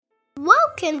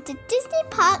Welcome to Disney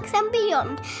Parks and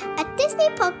Beyond, a Disney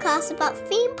podcast about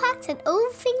theme parks and all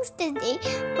things Disney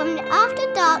from the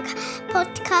After Dark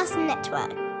Podcast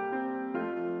Network.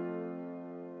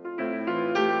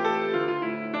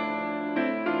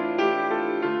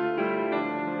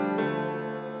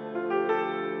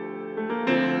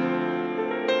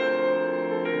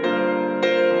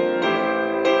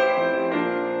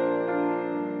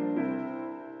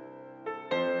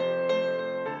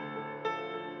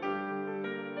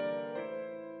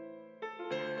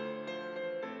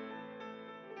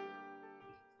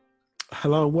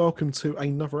 Hello and welcome to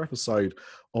another episode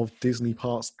of Disney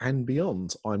Parks and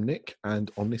Beyond. I'm Nick,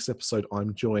 and on this episode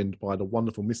I'm joined by the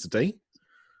wonderful Mr. D.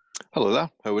 Hello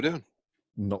there, how are we doing?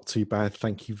 Not too bad,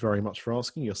 thank you very much for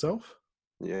asking. Yourself?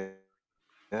 Yeah,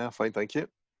 fine, thank you.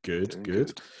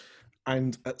 Good.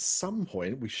 And at some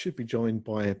point we should be joined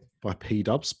by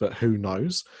P-Dubs, but who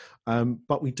knows?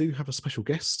 But we do have a special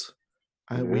guest.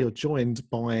 We are joined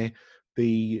by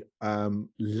the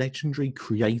legendary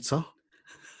creator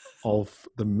of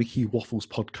the Mickey Waffles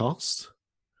podcast,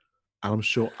 and I'm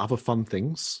sure other fun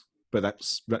things, but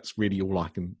that's really all I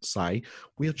can say.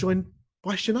 We are joined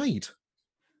by Sinead.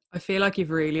 I feel like you've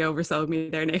really oversold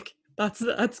me there, Nick.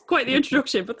 That's quite the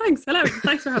introduction, but thanks. Hello,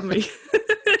 thanks for having me.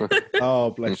 Oh,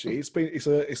 bless you.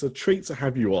 It's a treat to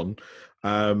have you on.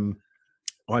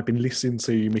 I've been listening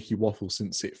to Mickey Waffles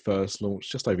since it first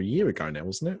launched just over a year ago now,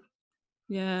 wasn't it?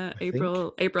 Yeah,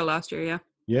 April last year, yeah.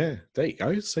 Yeah, there you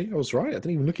go. See, I was right. I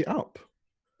didn't even look it up.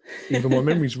 Even my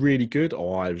memory's really good.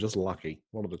 Oh, I was just lucky.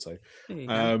 One of the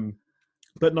two.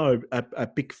 But no, a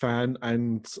big fan.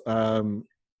 And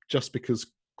just because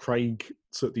Craig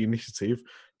took the initiative,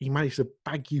 he managed to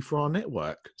bag you for our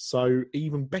network. So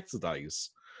even better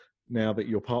days now that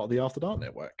you're part of the After Dark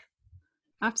network.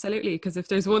 Absolutely, because if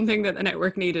there's one thing that the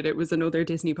network needed, it was another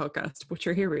Disney podcast. But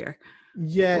here we are.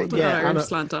 Yeah. Irish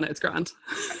slant on it. It's grand.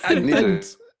 And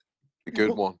a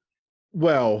good one.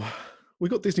 Well, we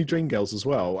got Disney Dreamgirls as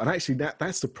well, and actually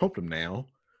that's the problem now.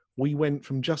 We went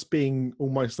from just being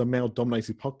almost a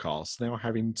male-dominated podcast, now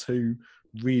having two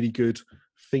really good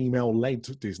female-led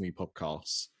Disney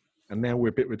podcasts, and now we're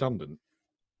a bit redundant,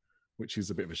 which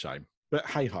is a bit of a shame. But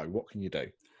hey-ho, what can you do?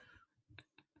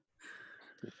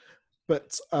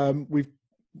 But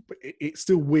it's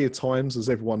still weird times, as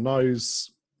everyone knows.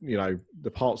 You know,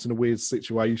 the park's in a weird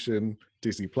situation.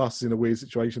 Disney Plus is in a weird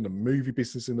situation. The movie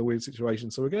business is in a weird situation.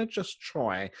 So we're going to just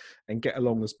try and get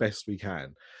along as best we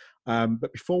can.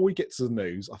 But before we get to the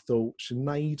news, I thought,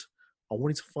 Sinead, I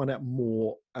wanted to find out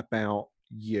more about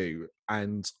you.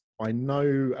 And I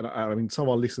know, and I mean, some of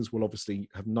our listeners will obviously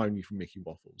have known you from Mickey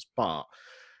Waffles, but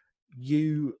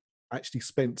you actually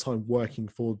spent time working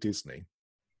for Disney.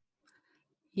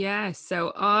 Yeah,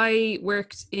 so I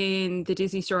worked in the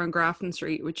Disney store on Grafton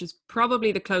Street, which is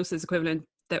probably the closest equivalent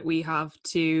that we have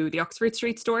to the Oxford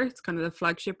Street store. It's kind of the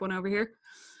flagship one over here.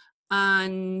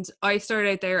 And I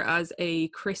started out there as a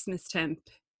Christmas temp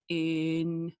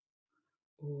in,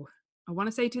 I want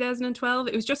to say 2012.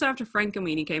 It was just after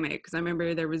Frankenweenie came out, because I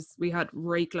remember we had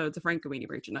rake loads of Frankenweenie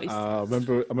merchandise. I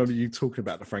remember you talking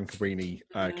about the Frankenweenie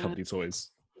company toys.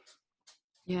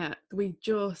 Yeah,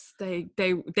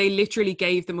 they literally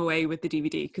gave them away with the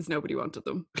DVD because nobody wanted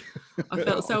them. I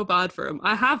felt so bad for them.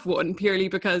 I have one purely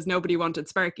because nobody wanted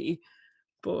Sparky,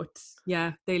 but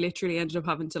yeah, they literally ended up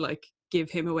having to give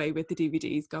him away with the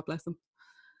DVDs. God bless them.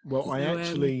 Well, so, I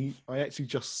actually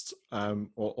just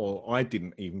or I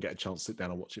didn't even get a chance to sit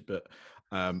down and watch it, but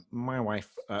my wife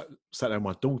sat down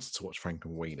with my daughter to watch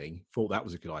Frankenweenie. Thought that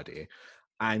was a good idea,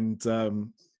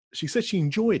 and she said she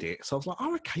enjoyed it. So I was like,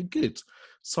 oh, okay, good.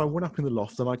 So I went up in the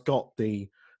loft and I got the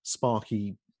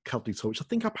Sparky cuddly toy, which I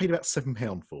think I paid about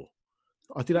 £7 for.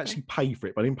 I did actually pay for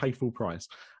it, but I didn't pay full price.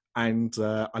 And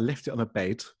I left it on a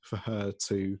bed for her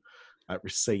to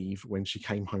receive when she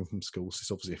came home from school. So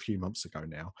it's obviously a few months ago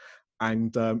now.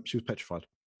 And she was petrified.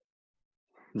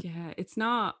 Yeah, it's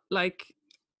not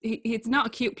it's not a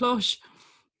cute plush.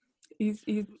 He's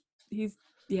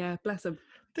yeah, bless him.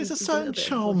 There's a certain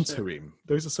charm to him.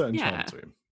 There's a certain charm to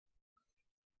him.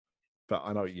 But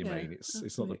I know what you mean.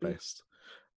 It's not the best.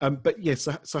 But yes,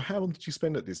 so how long did you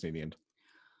spend at Disney in the end?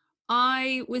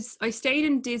 I stayed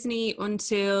in Disney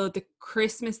until the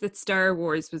Christmas that Star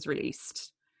Wars was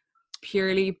released,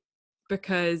 purely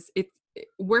because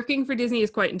working for Disney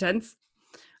is quite intense,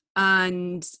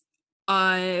 and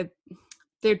there'd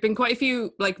been quite a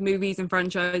few movies and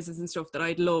franchises and stuff that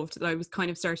I'd loved that I was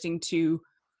kind of starting to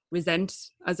resent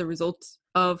as a result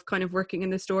of kind of working in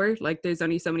the store. There's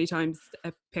only so many times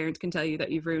a parent can tell you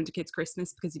that you've ruined a kid's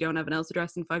Christmas because you don't have an Elsa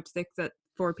dress in 5 to 6 at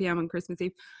 4 p.m. on Christmas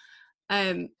Eve.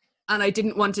 And I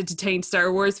didn't want it to taint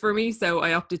Star Wars for me, so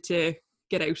I opted to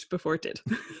get out before it did,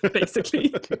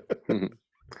 basically.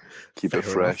 Keep Fair it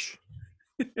fresh.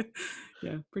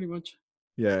 Yeah, pretty much.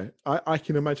 Yeah, I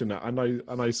can imagine that. I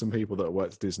know some people that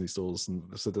work at Disney stores and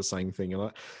said the same thing.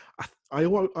 And I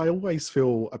always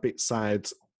feel a bit sad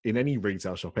in any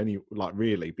retail shop,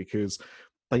 really, because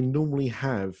they normally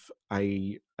have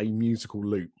a musical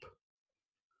loop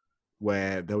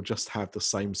where they'll just have the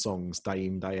same songs day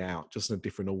in, day out, just in a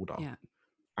different order. Yeah.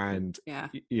 And Yeah.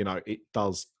 it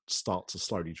does start to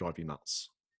slowly drive you nuts.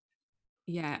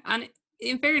 Yeah, and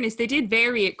in fairness, they did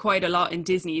vary it quite a lot in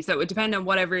Disney. So it would depend on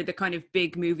whatever the kind of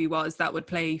big movie was that would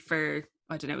play for,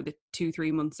 I don't know, the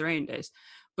 2-3 months around it.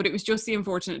 But it was just the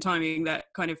unfortunate timing that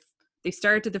kind of they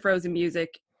started the Frozen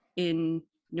music in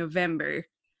November,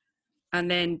 and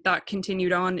then that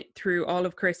continued on through all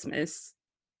of Christmas,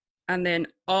 and then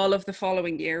all of the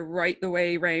following year, right the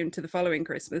way round to the following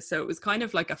Christmas. So it was kind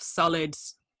of like a solid,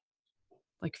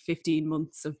 15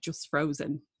 months of just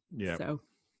Frozen. Yeah. So,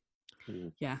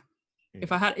 Mm. yeah. Yeah.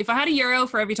 If I had €1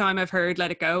 for every time I've heard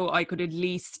Let It Go, I could at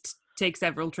least take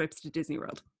several trips to Disney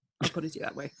World. I'll put it to you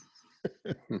that way.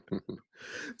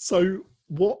 So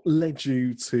what led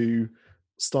you to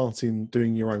starting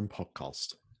doing your own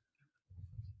podcast?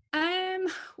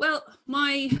 Well,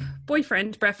 my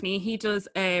boyfriend, Breffney, he does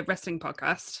a wrestling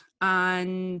podcast,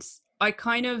 and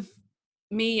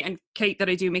me and Kate that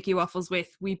I do Mickey Waffles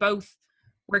with, we both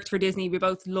worked for Disney. We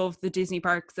both love the Disney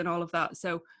parks and all of that.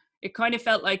 So it kind of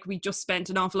felt like we just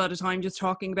spent an awful lot of time just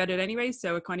talking about it anyway.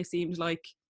 So it kind of seemed like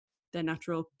the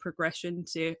natural progression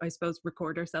to, I suppose,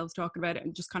 record ourselves talking about it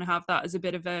and just kind of have that as a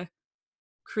bit of a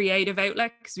creative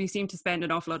outlet, because we seem to spend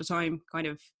an awful lot of time kind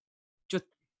of just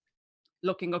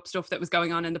looking up stuff that was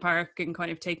going on in the park and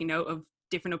kind of taking note of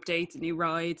different updates and new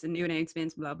rides and new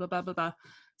announcements, blah, blah, blah, blah, blah.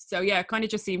 So yeah, it kind of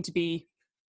just seemed to be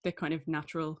the kind of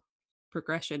natural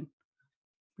progression,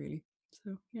 really.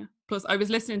 So yeah. Plus I was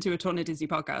listening to a ton of Disney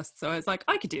podcasts, so I was like,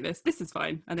 I could do this. This is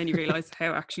fine. And then you realize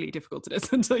how actually difficult it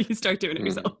is until you start doing it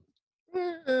yourself.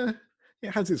 It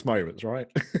has its moments, right?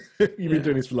 You've been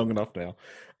doing this for long enough now.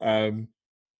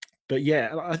 But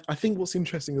yeah, I think what's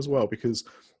interesting as well, because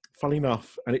funny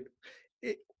enough, and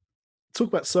it talk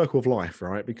about circle of life,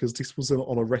 right? Because this was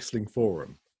on a wrestling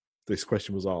forum. This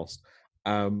question was asked,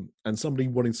 and somebody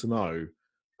wanted to know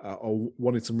or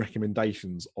wanted some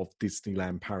recommendations of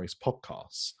Disneyland Paris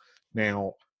podcasts.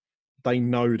 Now, they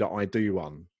know that I do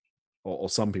one, or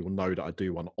some people know that I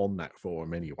do one on that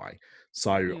forum anyway.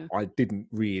 So I didn't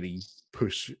really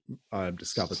push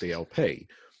Discover DLP,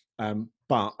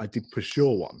 but I did push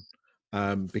your one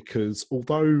because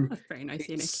although that's very nice,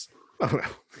 Nick.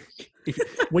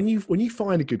 When you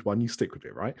find a good one, you stick with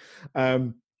it, right?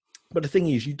 But the thing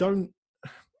is, you don't.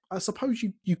 I suppose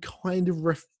you kind of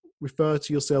refer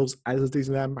to yourselves as a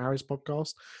Disneyland Paris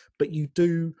podcast, but you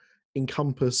do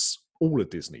encompass all of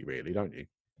Disney, really, don't you?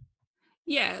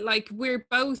 Yeah, we're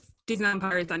both Disneyland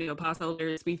Paris annual pass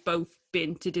holders. We've both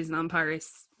been to Disneyland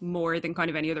Paris more than kind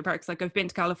of any other parks. I've been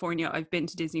to California, I've been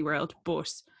to Disney World,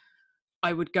 but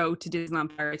I would go to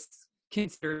Disneyland Paris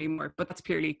considerably more. But that's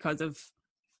purely because of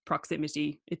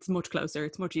proximity. It's much closer.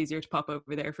 It's much easier to pop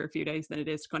over there for a few days than it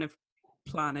is to kind of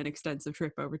plan an extensive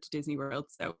trip over to Disney World.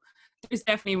 So there's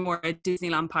definitely more a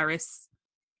Disneyland Paris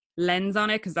lens on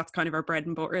it, because that's kind of our bread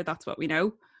and butter. That's what we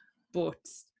know. But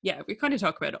yeah, we kind of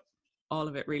talk about all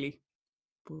of it, really.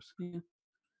 But yeah,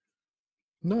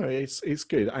 no, it's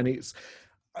good, and it's.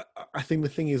 I think the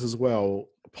thing is as well,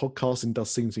 podcasting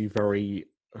does seem to be very,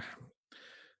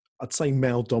 I'd say,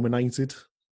 male dominated.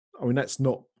 I mean, that's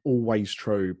not always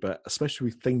true, but especially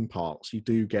with theme parks, you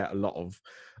do get a lot of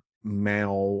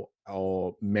male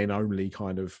or men only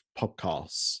kind of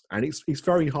podcasts, and it's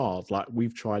very hard. Like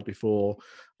we've tried before.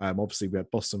 Obviously, we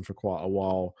had Boston for quite a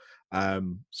while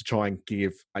to try and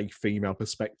give a female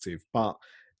perspective, but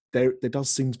there does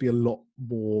seem to be a lot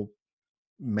more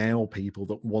male people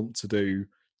that want to do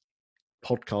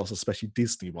podcasts, especially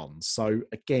Disney ones. So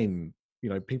again,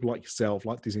 people like yourself,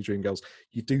 like Disney Dreamgirls,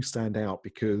 you do stand out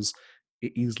because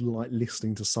it is like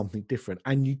listening to something different,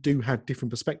 and you do have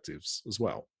different perspectives as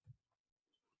well.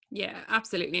 Yeah,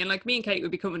 absolutely. And me and Kate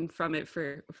would be coming from it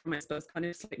from I suppose kind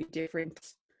of slightly different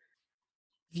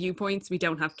viewpoints. We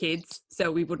don't have kids,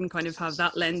 so we wouldn't kind of have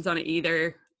that lens on it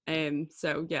either.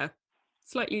 So yeah,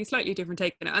 slightly different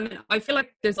take on it. And I feel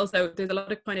like there's a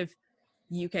lot of kind of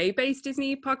UK based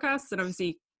Disney podcasts, and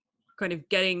obviously kind of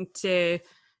getting to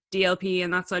DLP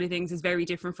and that side of things is very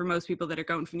different for most people that are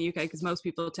going from the UK, because most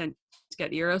people tend to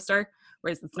get the Eurostar,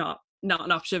 whereas it's not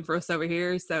an option for us over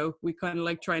here. So we kind of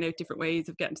like trying out different ways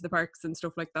of getting to the parks and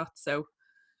stuff like that. So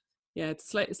yeah,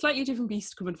 it's a slightly different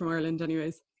beast coming from Ireland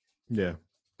anyways. Yeah.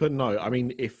 But no, I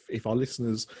mean, if our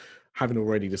listeners haven't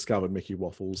already discovered Mickey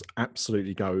Waffles,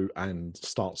 absolutely go and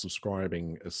start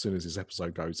subscribing as soon as this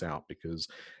episode goes out, because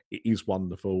it is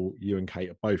wonderful. You and Kate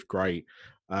are both great.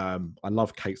 I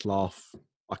love Kate's laugh.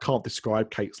 I can't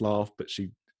describe Kate's laugh, but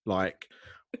she like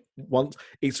once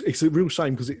it's a real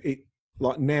shame because it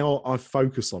like now I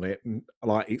focus on it and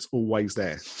like it's always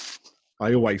there.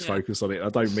 I always focus on it. I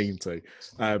don't mean to,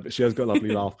 but she has got a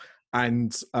lovely laugh.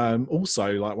 And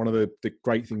also, like one of the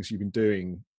great things you've been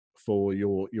doing for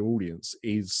your audience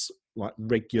is like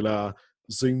regular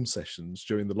Zoom sessions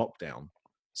during the lockdown.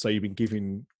 So you've been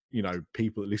giving, you know,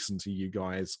 people that listen to you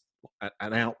guys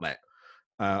an outlet,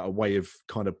 a way of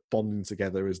kind of bonding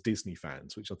together as Disney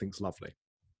fans, which I think is lovely.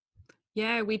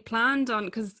 Yeah, we planned on,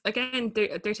 because again,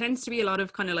 there tends to be a lot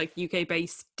of kind of like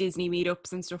UK-based Disney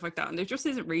meetups and stuff like that, and there just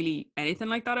isn't really anything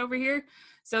like that over here.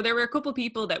 So there were a couple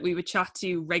people that we would chat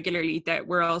to regularly that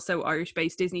were also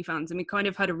Irish-based Disney fans, and we kind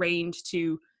of had arranged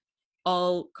to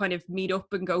all kind of meet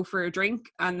up and go for a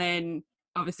drink, and then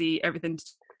obviously everything to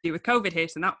do with COVID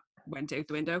hit, and that went out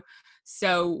the window.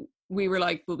 So we were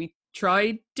like, well, we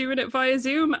tried doing it via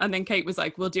Zoom, and then Kate was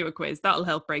like, we'll do a quiz, that'll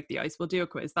help break the ice, we'll do a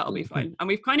quiz, that'll be fine. And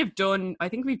we've kind of done, I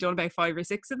think we've done about 5 or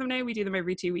 6 of them now. We do them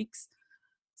every 2 weeks,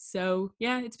 so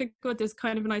yeah, it's been good. There's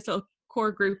kind of a nice little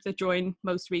core group that join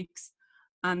most weeks,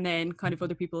 and then kind of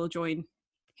other people will join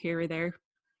here or there.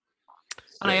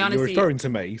 And I honestly, you're referring to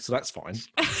me, so that's fine.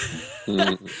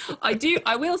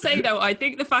 I will say though, I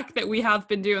think the fact that we have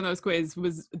been doing those quiz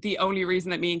was the only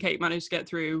reason that me and Kate managed to get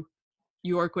through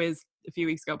your quiz a few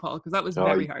weeks ago, Paul, because that was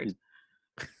very hard.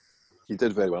 You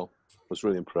did very well. I was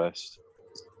really impressed.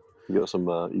 You got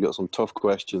some tough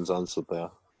questions answered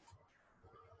there.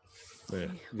 Yeah,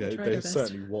 there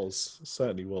certainly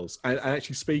was. And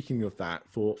actually, speaking of that,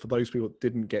 for those people that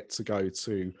didn't get to go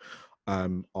to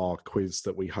our quiz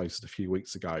that we hosted a few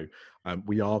weeks ago,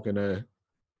 we are going to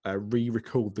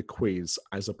re-record the quiz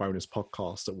as a bonus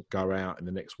podcast that will go out in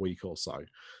the next week or so.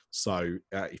 So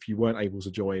if you weren't able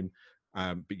to join,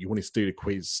 but you wanted to do the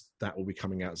quiz, that will be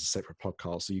coming out as a separate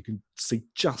podcast, so you can see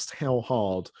just how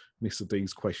hard Mr.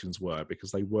 D's questions were,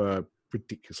 because they were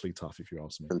ridiculously tough, if you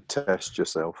ask me. And test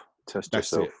yourself. That's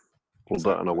yourself. Hold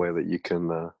that in a way that you can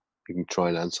try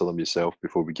and answer them yourself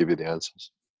before we give you the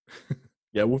answers.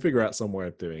 Yeah, we'll figure out some way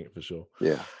of doing it for sure.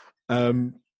 Yeah.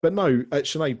 But no,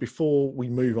 Sinead, before we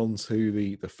move on to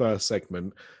the first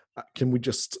segment, can you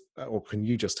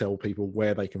just tell people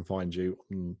where they can find you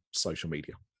on social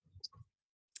media?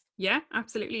 Yeah,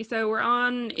 absolutely. So we're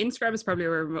on Instagram, is probably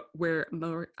where we're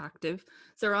more active.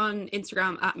 So we're on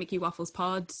Instagram at Mickey Waffles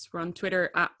Pod. We're on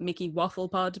Twitter at Mickey Waffle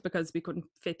Pod, because we couldn't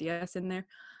fit the S in there.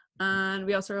 And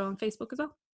we also are on Facebook as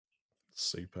well.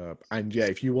 Superb. And yeah,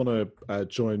 if you want to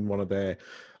join one of their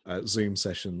Zoom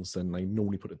sessions, then they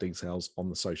normally put the details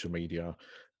on the social media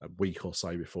a week or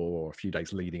so before, or a few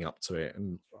days leading up to it.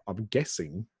 And I'm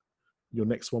guessing your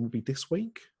next one will be this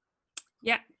week?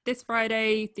 Yeah, this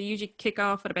Friday. They usually kick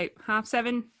off at about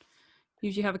 7:30.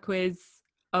 Usually have a quiz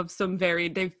of some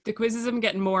varied. The quizzes have been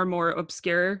getting more and more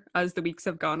obscure as the weeks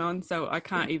have gone on. So I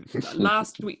can't even.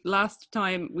 Last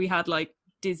time we had like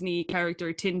Disney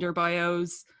character Tinder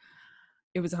bios.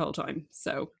 It was a whole time.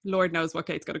 So Lord knows what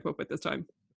Kate's going to come up with this time.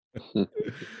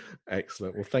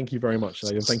 Excellent. Well, thank you very much,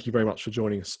 Sinead, and thank you very much for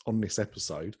joining us on this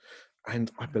episode.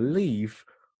 And I believe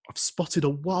I've spotted a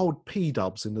wild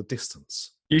P-dubs in the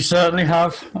distance. You certainly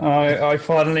have. I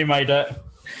finally made it.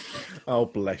 Oh,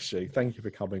 bless you. Thank you for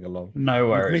coming along. No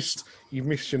worries. You've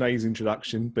missed Sinead's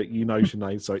introduction, but you know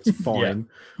Sinead, so it's fine.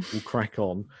 Yeah. We'll crack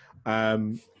on.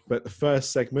 But the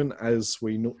first segment, as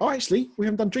we know... Oh, actually, we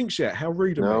haven't done drinks yet. How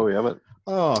rude of me. No, we haven't.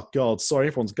 Oh, God. Sorry,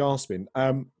 everyone's gasping.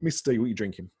 Mr. D, what are you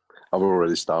drinking? I've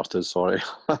already started, sorry.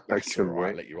 That's all right.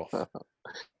 I'll let you off.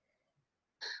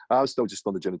 I'm still just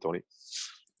on the gin and tonic.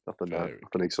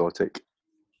 Nothing exotic.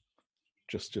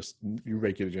 Just your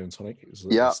regular gin and tonic. Is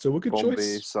still a good Bombay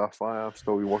choice. Sapphire. I'm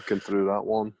still working through that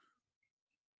one.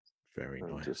 Very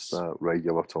nice. Just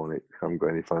regular tonic. I haven't got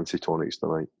any fancy tonics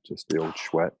tonight. Just the old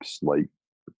Schweppes, like.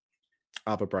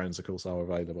 Other brands, of course, are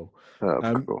available.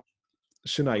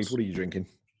 Sinead, what are you drinking?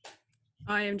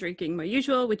 I am drinking my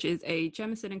usual, which is a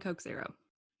Jameson and Coke Zero.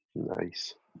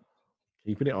 Nice.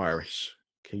 Keeping it Irish.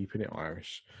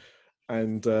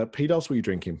 And P-Dubs, what are you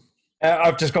drinking?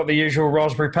 I've just got the usual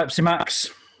raspberry Pepsi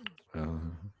Max.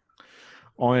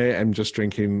 I am just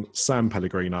drinking San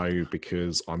Pellegrino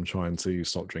because I'm trying to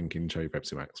stop drinking cherry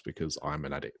Pepsi Max because I'm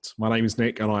an addict. My name is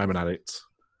Nick and I am an addict.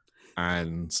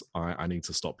 And I need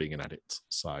to stop being an addict.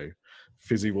 So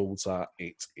fizzy water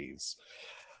it is.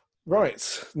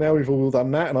 Right, now we've all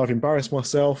done that and I've embarrassed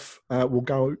myself, we'll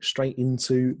go straight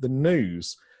into the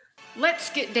news. Let's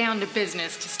get down to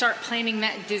business to start planning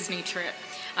that Disney trip.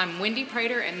 I'm Wendy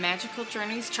Prater at Magical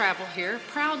Journeys Travel here,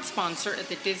 proud sponsor of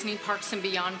the Disney Parks and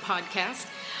Beyond podcast.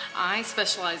 I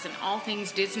specialize in all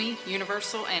things Disney,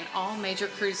 Universal, and all major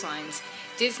cruise lines.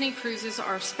 Disney cruises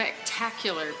are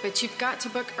spectacular, but you've got to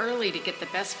book early to get the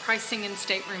best pricing and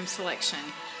stateroom selection.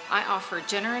 I offer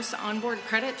generous onboard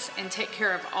credits and take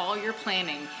care of all your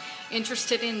planning.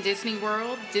 Interested in Disney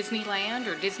World, Disneyland,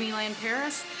 or Disneyland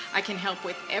Paris? I can help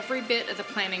with every bit of the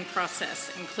planning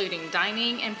process, including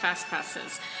dining and fast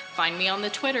passes. Find me on the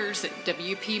Twitters at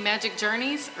WP Magic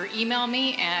Journeys or email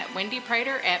me at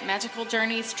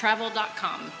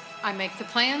wendyprater@magicaljourneystravel.com. I make the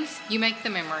plans, you make the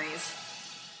memories.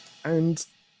 And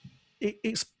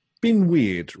it's been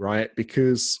weird, right?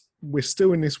 Because we're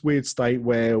still in this weird state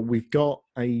where we've got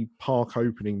a park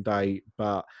opening day,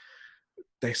 but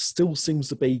there still seems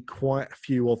to be quite a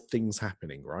few odd things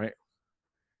happening, right?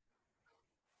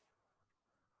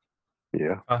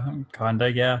 Yeah. Kind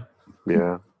of, yeah.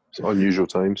 Yeah. It's unusual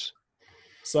times.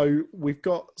 So we've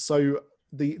got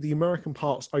the American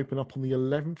parks open up on the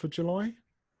 11th of July.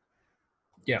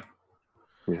 Yeah.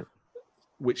 Yeah.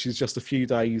 Which is just a few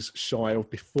days shy of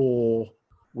before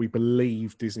we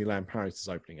believe Disneyland Paris is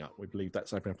opening up. We believe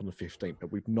that's opening up on the 15th,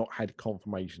 but we've not had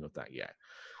confirmation of that yet.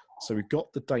 So we've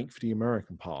got the date for the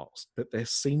American parks, but there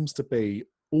seems to be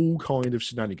all kind of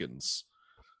shenanigans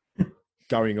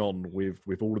going on with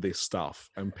all of this stuff.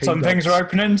 And Some things are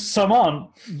opening, some aren't.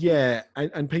 Yeah,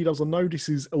 and P-Dubs, I know this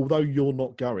is, although you're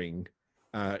not going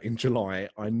in July,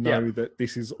 I know that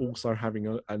this is also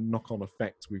having a knock-on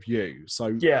effect with you.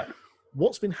 So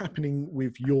what's been happening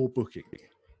with your booking?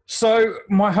 So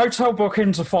my hotel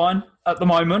bookings are fine at the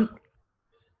moment.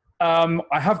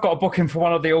 I have got a booking for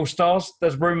one of the All-Stars.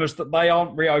 There's rumours that they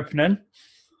aren't reopening.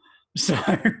 So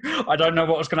I don't know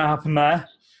what's going to happen there.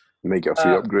 You may get a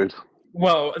free upgrade.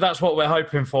 Well, that's what we're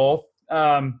hoping for.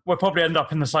 We'll probably end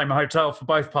up in the same hotel for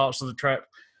both parts of the trip.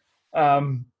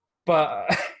 But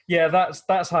yeah,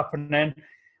 that's happening.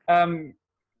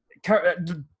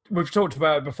 We've talked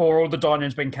about it before. All the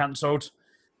dining's been cancelled.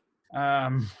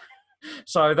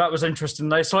 So that was interesting.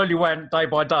 They slowly went day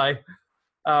by day.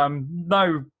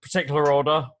 No particular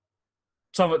order.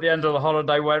 Some at the end of the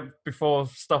holiday went before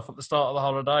stuff at the start of the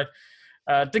holiday.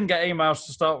 Didn't get emails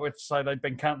to start with to say they'd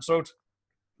been cancelled.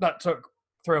 That took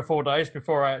 3 or 4 days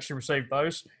before I actually received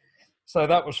those. So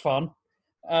that was fun.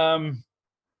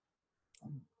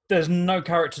 There's no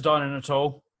character dining at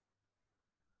all,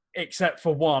 except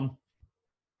for one.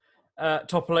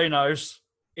 Topolino's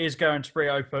is going to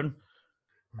reopen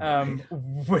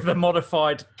with a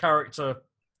modified character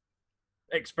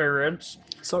experience,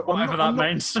 so whatever that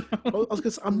means. I was going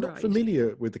to say, I'm not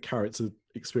familiar with the character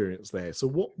experience there. So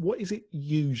what is it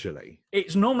usually?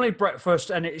 It's normally breakfast,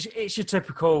 and it's your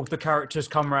typical, the characters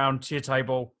come around to your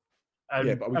table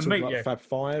and, but are we and talking meet about you. Fab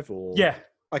Five or Yeah,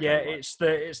 okay, yeah. right. It's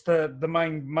the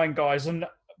main guys, and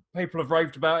people have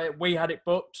raved about it. We had it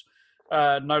booked,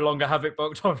 no longer have it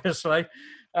booked, obviously.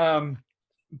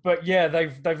 But yeah,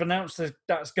 they've announced that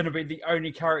that's going to be the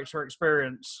only character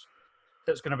experience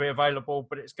that's going to be available,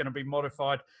 but it's going to be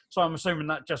modified. So I'm assuming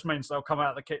that just means they'll come out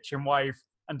of the kitchen, wave,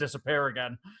 and disappear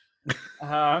again.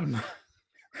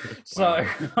 So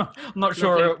I'm not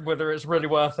sure whether it's really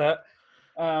worth it.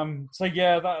 So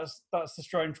yeah, that's the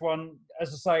strange one.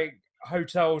 As I say,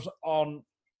 hotels aren't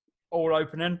all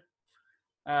opening.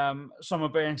 Some are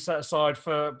being set aside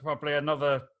for probably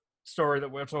another story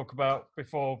that we'll talk about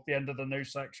before the end of the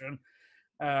news section.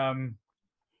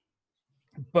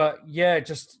 But yeah,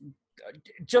 just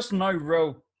no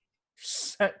real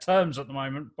set terms at the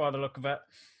moment by the look of it.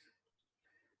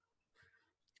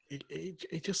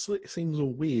 It just seems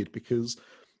all weird because,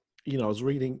 I was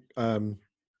reading an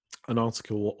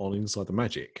article on Inside the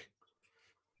Magic,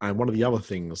 and one of the other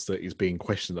things that is being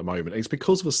questioned at the moment is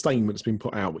because of a statement that's been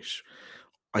put out, which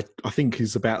I think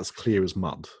is about as clear as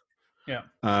mud. Yeah.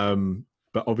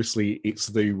 But obviously it's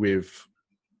to do with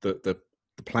the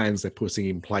plans they're putting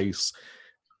in place,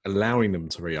 allowing them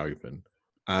to reopen.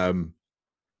 And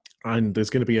there's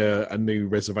going to be a new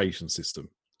reservation system.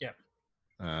 Yeah.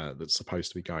 That's supposed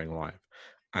to be going live.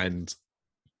 And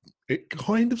it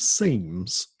kind of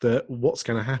seems that what's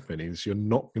going to happen is you're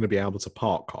not going to be able to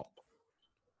park hop.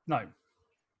 No.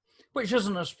 Which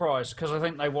isn't a surprise, because I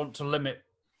think they want to limit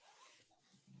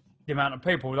the amount of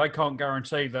people. They can't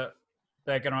guarantee that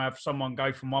they're going to have someone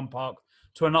go from one park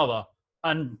to another.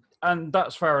 And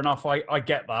that's fair enough. I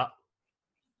get that.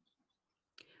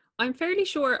 I'm fairly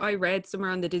sure I read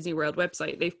somewhere on the Disney World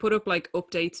website, they've put up like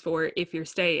updates for if you're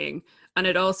staying. And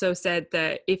it also said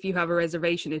that if you have a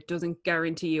reservation, it doesn't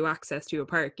guarantee you access to a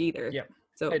park either. Yeah.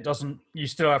 So It doesn't. You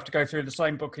still have to go through the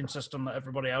same booking system that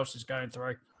everybody else is going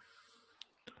through.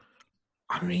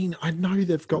 I mean, I know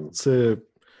they've got to,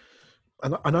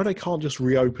 and I know they can't just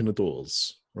reopen the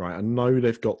doors, right? I know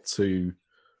they've got to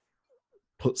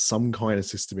put some kind of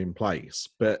system in place,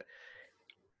 but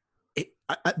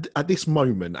at this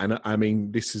moment, and I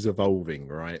mean, this is evolving,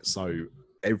 right? So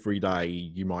every day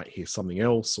you might hear something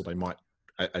else, or they might,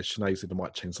 as Sinead said, they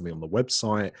might change something on the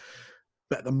website.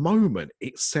 But at the moment,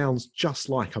 it sounds just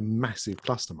like a massive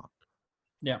clusterfuck.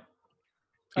 Yeah.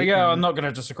 Yeah, I'm not going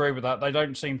to disagree with that. They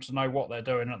don't seem to know what they're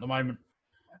doing at the moment.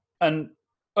 And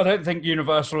I don't think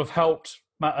Universal have helped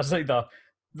matters either.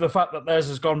 The fact that theirs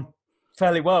has gone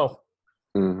fairly well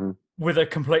with a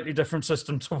completely different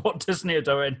system to what Disney are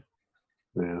doing.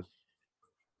 Yeah.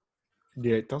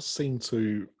 Yeah, it does seem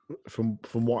to, from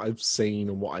what I've seen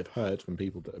and what I've heard from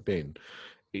people that have been,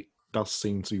 it does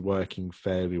seem to be working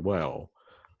fairly well.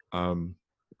 I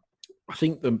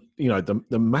think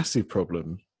the massive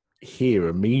problem here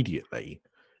immediately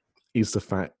is the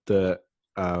fact that,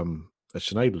 as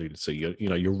Sinead alluded to,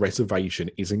 your reservation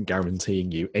isn't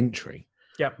guaranteeing you entry.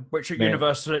 Yeah, which at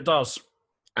Universal it does.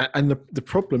 And the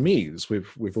problem is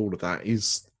with all of that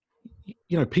is,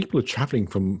 people are traveling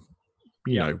from,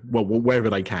 wherever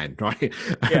they can, right?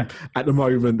 Yeah. At the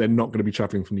moment, they're not going to be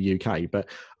traveling from the UK, but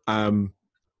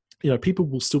people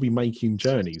will still be making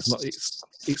journeys.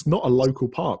 It's not a local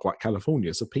park like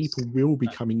California, so people will be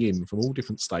coming in from all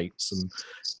different states and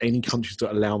any countries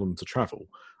that allow them to travel.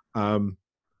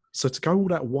 So to go all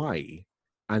that way,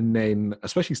 and then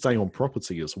especially staying on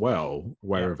property as well,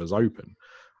 wherever's open,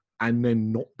 and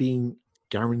then not being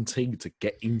guaranteed to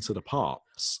get into the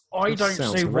parks. I don't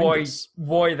see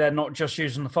why they're not just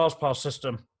using the fast pass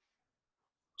system.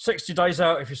 60 days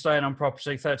out if you're staying on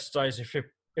property, 30 days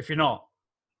if you're not.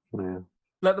 Yeah.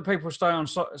 Let the people staying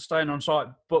on site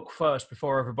book first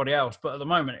before everybody else. But at the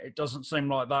moment, it doesn't seem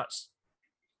like that's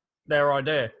their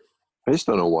idea. I just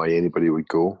don't know why anybody would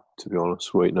go, to be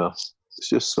honest, right now. It's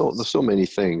just there's so many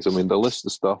things. I mean, the list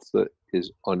of stuff that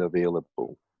is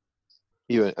unavailable.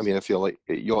 Even, I mean, I feel like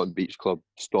Yacht and Beach Club,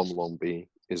 Stormalong Bay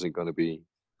isn't going to be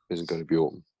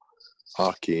open.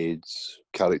 Arcades,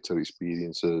 character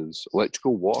experiences,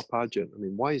 electrical water pageant. I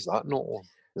mean, why is that not on?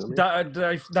 You know what I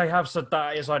mean? They have said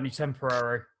that is only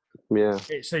temporary. Yeah.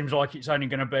 It seems like it's only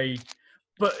going to be,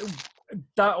 but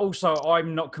that also,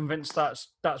 I'm not convinced that's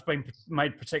been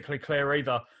made particularly clear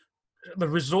either. The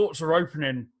resorts are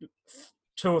opening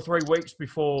 2 or 3 weeks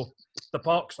before the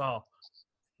parks are.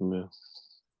 Yeah.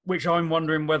 Which I'm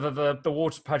wondering whether the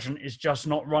water pageant is just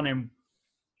not running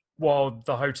while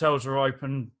the hotels are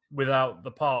open without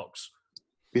the parks.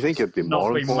 You think it'd be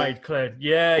more not being made clear?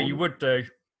 Yeah, you would do.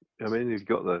 I mean, you've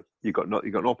got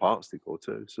no parks to go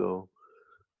to, so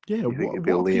yeah, you think it'd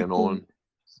be laying on.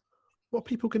 What are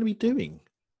people going to be doing?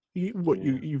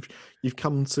 You've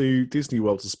come to Disney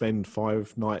World to spend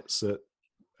 5 nights at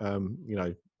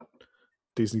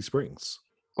Disney Springs.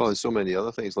 Well, there's so many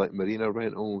other things like marina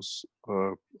rentals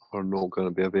are not going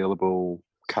to be available.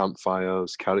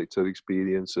 Campfires, character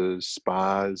experiences,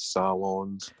 spas,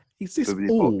 salons. Is this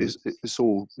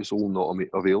all? It's all not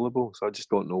available. So I just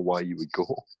don't know why you would go.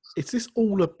 Is this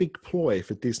all a big ploy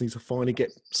for Disney to finally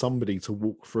get somebody to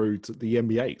walk through to the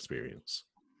NBA experience?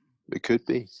 It could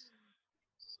be.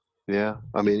 Yeah,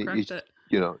 I mean,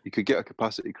 you could get a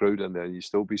capacity crowd in there, and you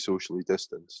still be socially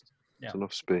distanced. Yeah. There's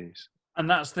enough space. And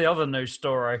that's the other news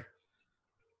story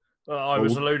that I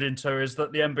was alluding to, is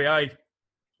that the NBA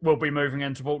will be moving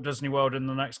into Walt Disney World in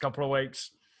the next couple of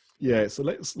weeks. Yeah, so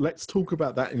let's talk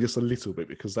about that in just a little bit,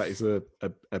 because that is a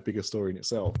bigger story in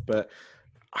itself. But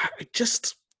it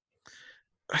just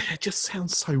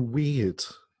sounds so weird.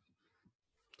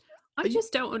 I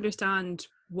just don't understand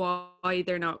why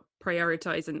they're not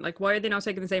prioritizing. Like, why are they not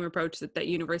taking the same approach that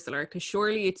Universal are? Because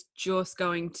surely it's just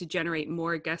going to generate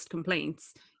more guest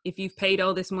complaints if you've paid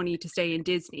all this money to stay in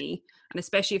Disney, and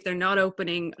especially if they're not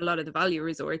opening a lot of the value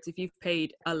resorts. If you've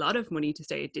paid a lot of money to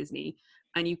stay at Disney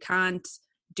and you can't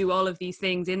do all of these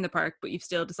things in the park, but you've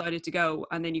still decided to go,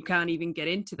 and then you can't even get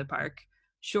into the park,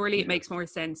 surely it makes more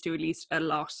sense to at least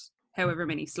allot however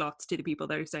many slots to the people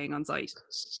that are staying on site.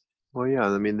 Well, yeah,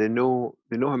 I mean, they know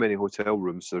how many hotel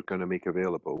rooms they're going to make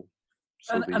available.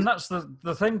 So and that's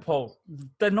the thing, Paul.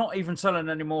 They're not even selling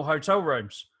any more hotel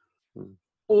rooms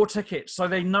or tickets, so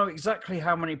they know exactly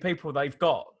how many people they've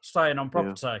got staying on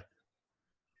property. Yeah.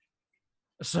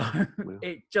 So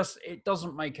it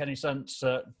doesn't make any sense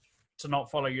to not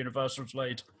follow Universal's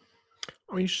lead.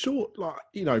 I mean, sure,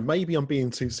 maybe I'm being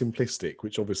too simplistic,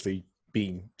 which obviously,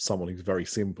 being someone who's very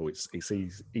simple, it's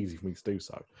easy for me to do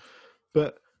so.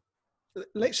 But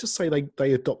let's just say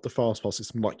they adopt the fast pass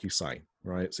system, like you say,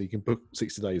 right? So you can book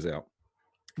 60 days out.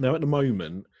 Now, at the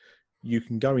moment, you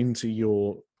can go into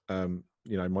your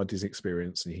My Disney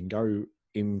Experience, and you can go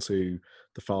into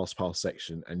the fast pass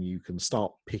section and you can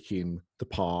start picking the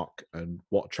park and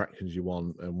what attractions you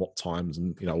want and what times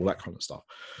and all that kind of stuff.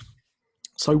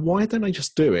 So why don't they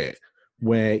just do it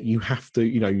where you have to,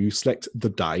 you select the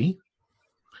day,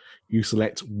 you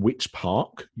select which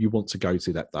park you want to go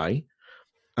to that day,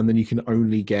 and then you can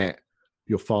only get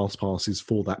your fast passes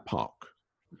for that park.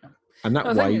 And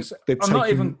that way they're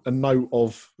taking a note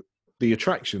of the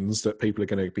attractions that people are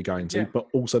going to be going to, but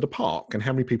also the park and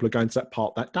how many people are going to that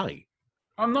park that day.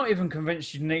 I'm not even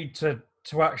convinced you need to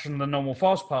action the normal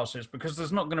fast passes because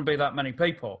there's not going to be that many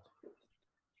people.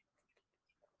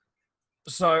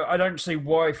 So I don't see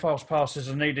why fast passes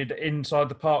are needed inside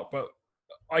the park, but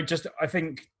I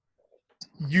think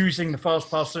using the fast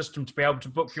pass system to be able to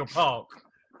book your park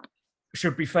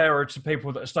should be fairer to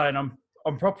people that are staying on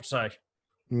property.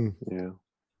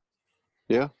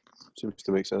 Yeah, seems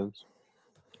to make sense.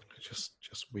 Just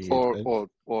weird.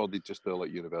 Or they just do like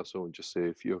Universal and just say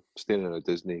if you're staying in a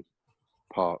Disney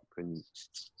park and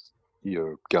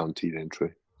you're guaranteed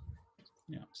entry.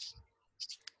 Yeah,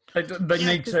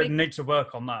 they need to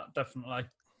work on that, definitely.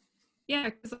 Yeah,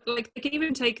 because they can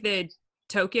even take the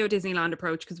Tokyo Disneyland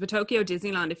approach, because with Tokyo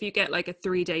Disneyland, if you get like a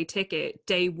 3-day ticket,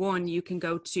 day 1 you can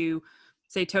go to,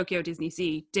 say, Tokyo Disney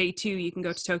Sea. Day 2 you can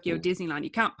go to Tokyo Disneyland.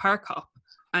 You can't park hop,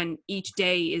 and each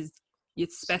day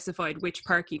it's specified which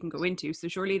park you can go into. So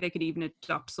surely they could even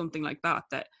adopt something like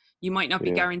that you might not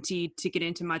be guaranteed to get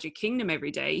into Magic Kingdom every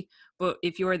day, but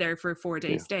if you're there for a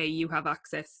 4-day stay, you have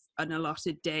access an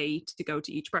allotted day to go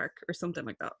to each park or something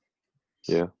like that.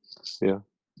 Yeah.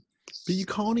 But you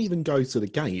can't even go to the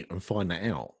gate and find that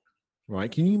out,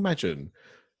 right? Can you imagine,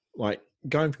 like,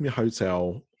 going from your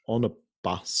hotel on a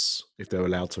bus, if they're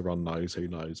allowed to run those, who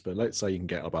knows? But let's say you can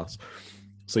get a bus.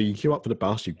 So you queue up for the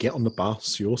bus, you get on the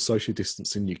bus, you're social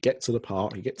distancing, you get to the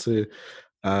park, you get to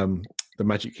the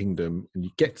Magic Kingdom, and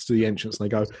you get to the entrance, and they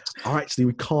go, "Oh, actually,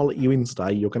 we can't let you in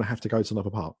today. You're going to have to go to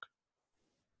another park."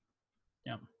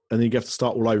 Yeah. And then you have to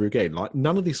start all over again. Like,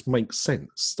 none of this makes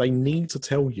sense. They need to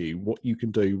tell you what you can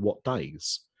do, what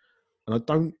days.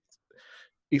 And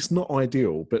it's not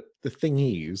ideal, but the thing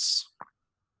is,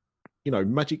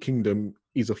 Magic Kingdom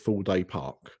is a full-day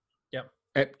park. Yep.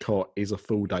 Epcot is a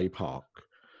full-day park.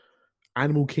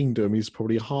 Animal Kingdom is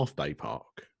probably a half-day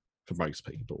park for most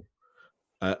people.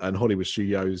 And Hollywood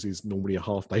Studios is normally a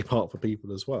half-day park for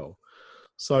people as well.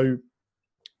 So,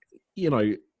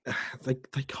 they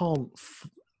can't...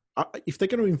 if they're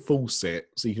going to enforce it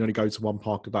so you can only go to one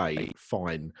park a day,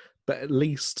 fine. But at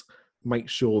least make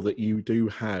sure that you do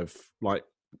have, like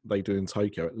they do in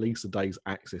Tokyo, at least a day's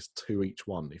access to each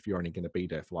one if you're only going to be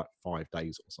there for like 5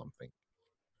 days or something.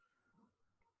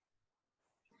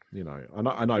 I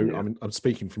know. Yeah. I'm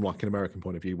speaking from like an American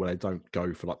point of view where they don't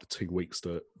go for like the 2 weeks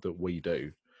that we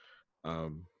do.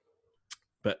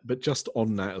 But just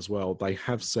on that as well, they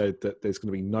have said that there's going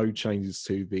to be no changes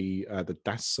to the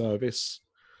DAS service,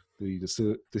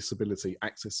 the Disability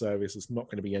Access Service. There's not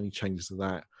going to be any changes to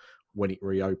that when it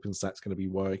reopens. That's going to be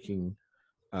working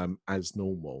as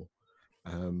normal.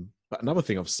 But another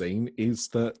thing I've seen is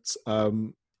that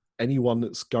anyone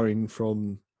that's going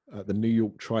from the New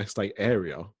York tri-state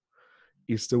area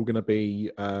is still going to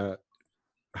be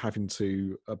having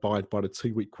to abide by the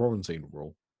 2-week quarantine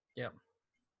rule. Yeah.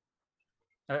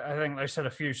 I think they said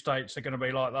a few states are going to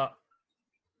be like that.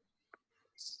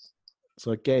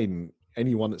 So again,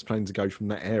 anyone that's planning to go from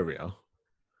that area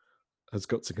has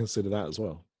got to consider that as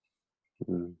well.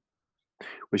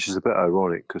 Which is a bit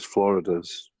ironic because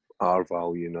Florida's R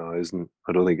value now, isn't?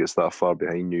 I don't think it's that far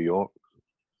behind New York.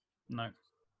 No.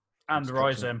 And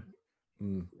rising.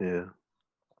 Yeah.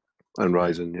 And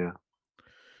rising, yeah.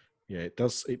 Yeah, it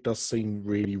does seem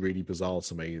really, really bizarre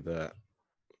to me that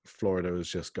Florida has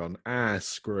just gone,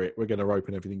 screw it, we're going to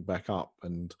open everything back up.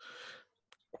 And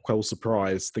quite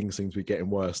surprised, things seem to be getting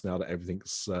worse now that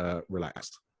everything's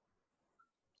relaxed.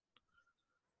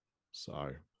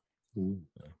 So, yeah.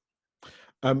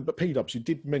 But P-Dubs, you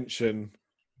did mention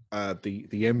the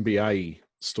NBA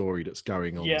story that's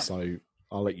going on. Yeah. So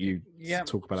I'll let you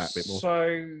talk about that a bit more.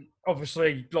 So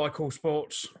obviously, like all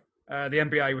sports, the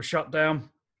NBA was shut down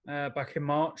back in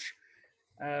March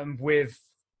with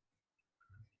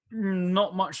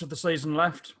not much of the season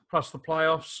left, plus the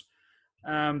playoffs.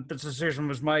 The decision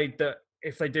was made that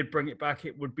if they did bring it back,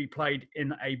 it would be played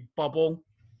in a bubble.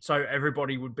 So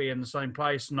everybody would be in the same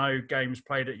place, no games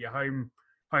played at your home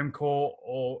court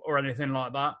or anything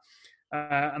like that.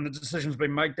 And the decision's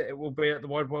been made that it will be at the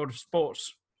Wide World of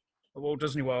Sports, at Walt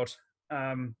Disney World,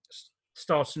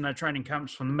 starting their training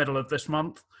camps from the middle of this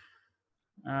month.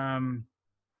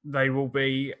 They will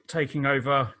be taking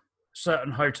over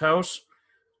certain hotels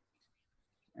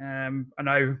I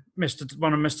know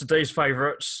one of Mr. D's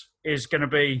favourites is going to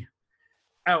be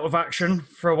out of action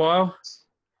for a while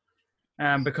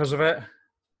because of it.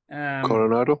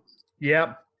 Coronado?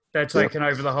 Yeah, they're taking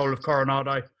over the whole of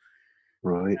Coronado.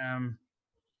 Right.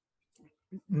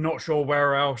 Not sure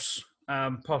where else.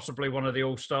 Possibly one of the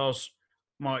All-Stars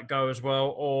might go as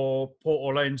well, or Port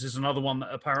Orleans is another one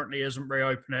that apparently isn't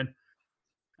reopening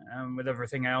with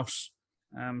everything else.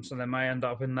 So they may end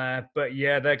up in there. But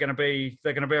yeah, they're going to be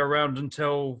around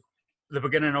until the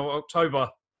beginning of October.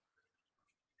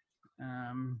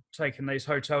 Taking these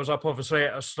hotels up, obviously,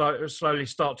 it'll slowly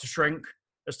start to shrink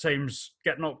as teams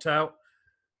get knocked out.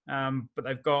 But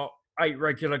they've got 8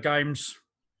 regular games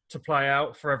to play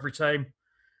out for every team,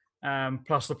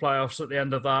 plus the playoffs at the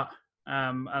end of that.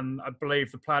 And I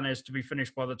believe the plan is to be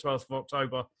finished by the 12th of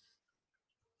October.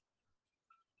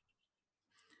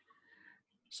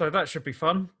 So that should be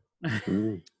fun.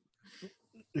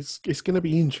 It's going to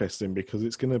be interesting because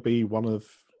it's going to be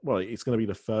it's going to be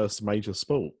the first major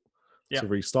sport to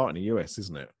restart in the US,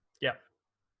 isn't it? Yeah.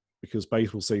 Because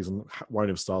baseball season won't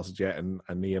have started yet, and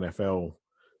the NFL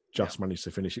just managed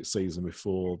to finish its season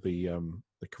before the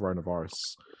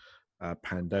coronavirus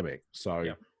pandemic.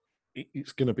 So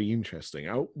it's going to be interesting.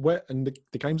 The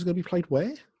games are going to be played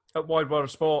where? At Wide World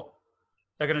of Sport.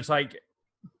 They're going to take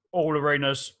all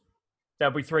arenas.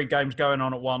 There'll be 3 games going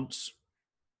on at once.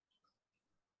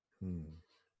 And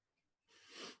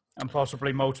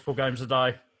possibly multiple games a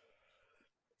day.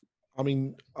 I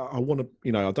mean, I want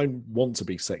to, I don't want to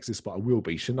be sexist, but I will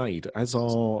be. Sinead, as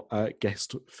our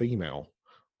guest female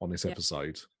on this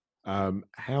episode,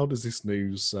 how does this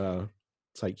news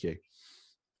take you?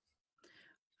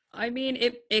 I mean,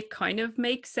 it kind of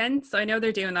makes sense. I know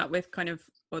they're doing that with kind of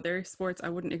other sports. I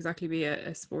wouldn't exactly be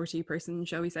a sporty person,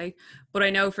 shall we say. But I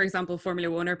know, for example, Formula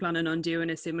One are planning on doing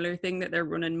a similar thing, that they're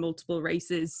running multiple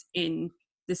races in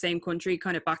the same country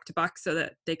kind of back to back so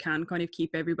that they can kind of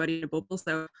keep everybody in a bubble.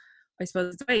 So I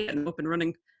suppose it's way getting up and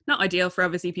running. Not ideal for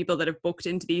obviously people that have booked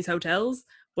into these hotels,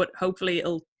 but hopefully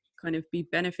it'll kind of be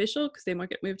beneficial because they might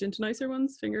get moved into nicer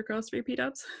ones. Finger crossed for your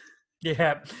P-Dubs.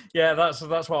 Yeah, that's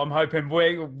what I'm hoping.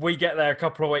 We get there a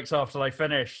couple of weeks after they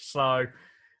finish, so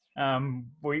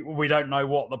we don't know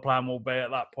what the plan will be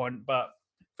at that point. But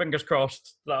fingers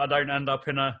crossed that I don't end up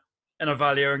in a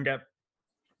value and get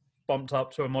bumped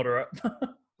up to a moderate.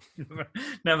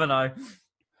 Never know.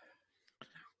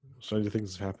 Stranger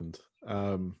things have happened.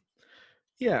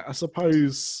 I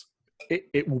suppose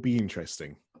it will be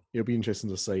interesting. It'll be interesting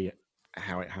to see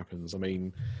how it happens. I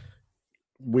mean,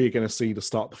 we're going to see the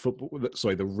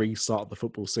restart of the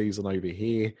football season over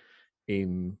here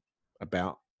in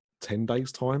about 10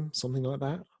 days' time, something like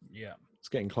that. Yeah. It's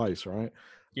getting close, right?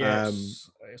 Yeah,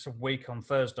 it's a week on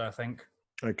Thursday, I think.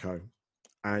 Okay.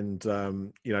 And,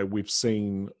 we've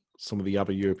seen some of the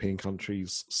other European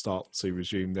countries start to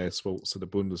resume their sports. So the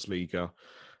Bundesliga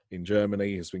in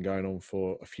Germany has been going on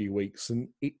for a few weeks, and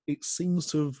it seems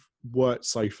to have worked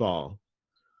so far.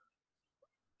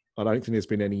 I don't think there's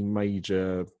been any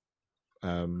major...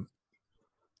 I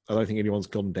don't think anyone's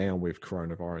gone down with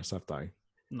coronavirus, have they?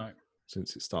 No.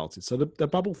 Since it started. So the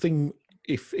bubble thing,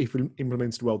 if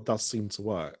implemented well, does seem to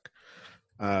work.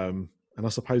 And I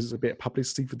suppose it's a bit of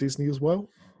publicity for Disney as well.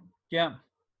 Yeah.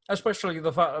 Especially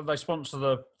the fact that they sponsor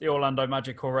the Orlando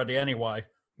Magic already anyway.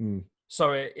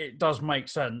 So it does make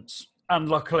sense. And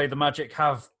luckily the Magic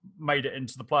have made it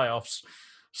into the playoffs.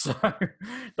 So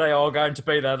they are going to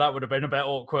be there. That would have been a bit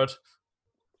awkward.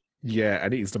 Yeah,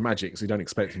 and it is the Magic, so you don't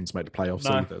expect them to make the playoffs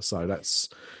either. So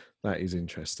that is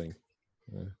interesting.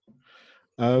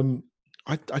 Yeah.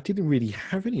 I didn't really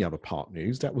have any other park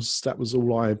news. That was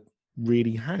all I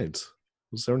really had.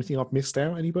 Was there anything I've missed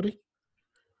out? Anybody?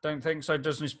 Don't think so.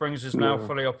 Disney Springs is now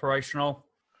fully operational.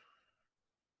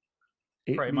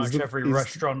 Pretty much every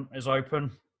restaurant is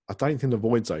open. I don't think the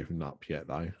Void's opened up yet,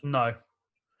 though. No.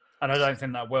 And I don't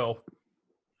think that will.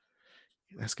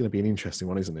 That's going to be an interesting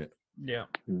one, isn't it? Yeah.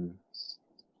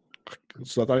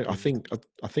 So I think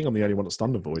I'm the only one that's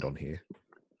done the Void on here.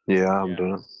 Yeah, I'm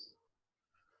doing it.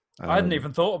 I hadn't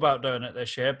even thought about doing it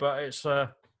this year, but it's I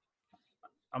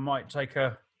might take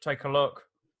a look.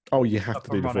 Oh, you have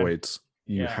to do the Void.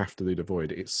 You have to do the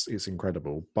Void. It's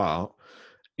incredible, but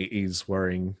it is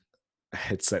wearing a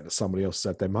headset that somebody else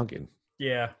said they're mugging.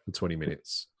 Yeah. For 20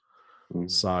 minutes.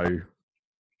 So I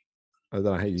don't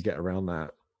know how you get around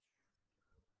that.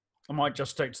 I might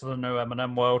just stick to the new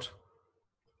M&M world.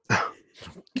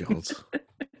 God.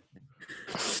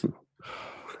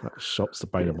 That shop's the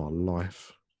bane of my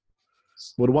life.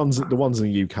 Well, the ones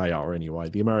in the UK are anyway.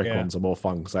 The American ones are more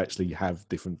fun because they actually have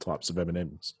different types of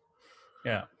M&Ms.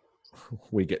 Yeah.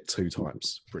 We get 2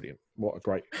 types. Brilliant. What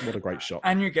a great shot.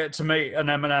 And you get to meet an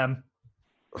M&M.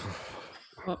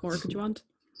 What more could you want?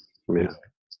 Yeah,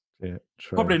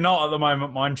 true. Probably not at the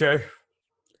moment, mind you.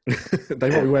 They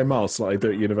might be wearing masks like they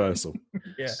do at Universal.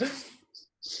 Yeah.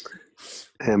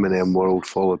 M&M World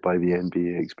followed by the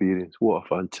NBA Experience. What a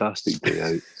fantastic day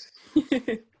out.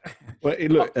 Well,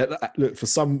 look for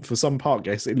some park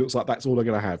guests, it looks like that's all they're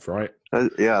going to have, right?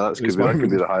 Yeah, that could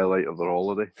be the highlight of their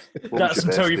holiday. That's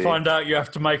until you find out you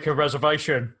have to make a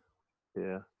reservation.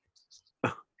 Yeah.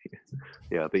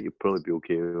 Yeah, I think you'd probably be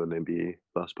okay with an NBA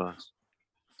Fast Pass.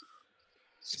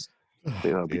 I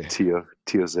think that'd be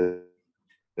tears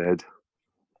dead.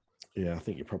 Yeah, I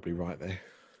think you're probably right there.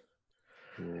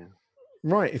 Yeah.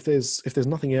 Right, if there's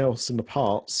nothing else in the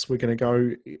parks, we're going to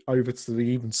go over to the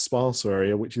even sparser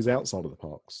area, which is outside of the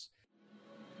parks.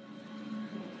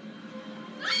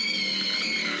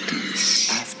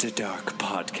 After Dark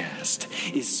Podcast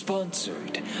is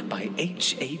sponsored by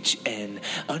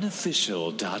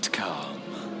HHNUnofficial.com,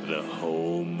 the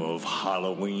home of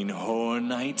Halloween Horror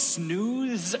Nights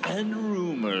news and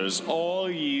rumors all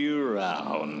year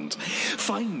round.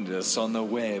 Find us on the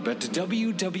web at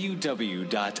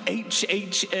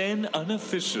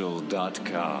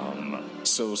www.hhnunofficial.com.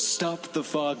 So stop the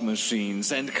fog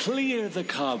machines and clear the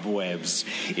cobwebs.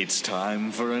 It's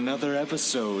time for another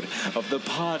episode of the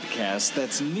podcast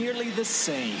that's nearly the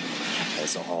same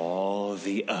as all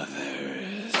the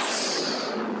others.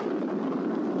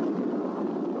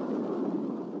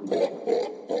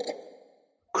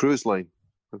 Cruise line.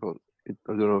 I don't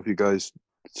know if you guys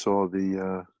saw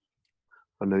the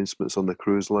announcements on the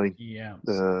cruise line. Yeah.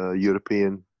 The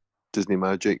European Disney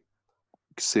Magic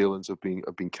sailings have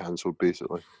been cancelled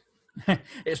basically.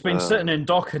 It's been sitting in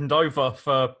dock in Dover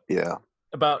for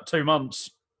about 2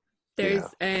 months. There's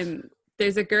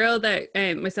a girl that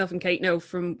myself and Kate know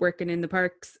from working in the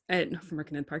parks, not from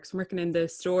working in the parks, from working in the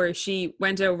store. She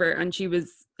went over and she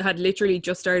had literally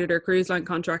just started her cruise line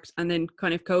contract, and then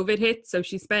kind of COVID hit. So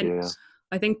she spent,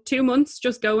 I think, 2 months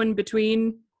just going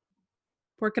between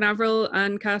Port Canaveral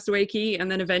and Castaway Cay,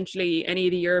 and then eventually any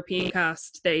of the European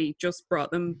cast, they just brought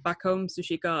them back home. So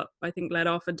she got, I think, let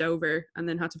off at Dover and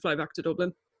then had to fly back to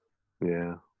Dublin.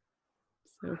 Yeah.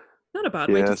 So not a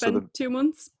bad way to spend 2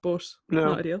 months, but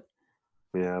not ideal.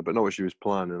 Yeah, but not what she was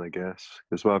planning, I guess.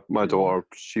 Because my daughter,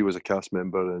 she was a cast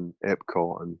member in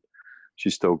Epcot, and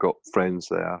she's still got friends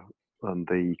there. And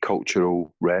the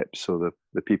cultural reps, so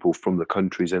the people from the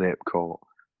countries in Epcot,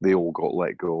 they all got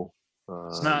let go.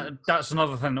 So that's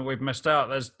another thing that we've missed out.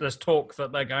 There's talk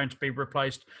that they're going to be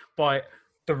replaced by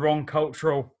the wrong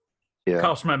cultural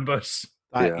cast members.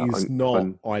 That is not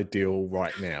ideal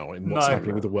right now in what's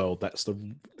happening with the world. That's the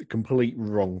complete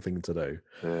wrong thing to do.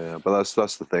 Yeah, but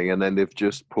that's the thing. And then they've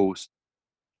just posted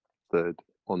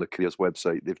on the Korea's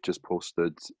website, they've just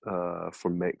posted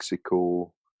from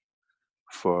Mexico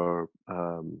for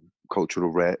cultural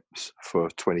reps for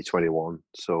 2021.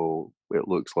 So it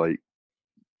looks like,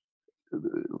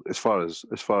 as far as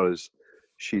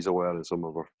she's aware and some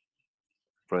of her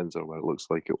friends are aware, it looks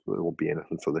like it won't be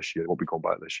anything for this year. It won't be going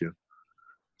back this year.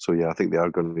 So yeah, I think they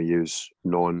are going to use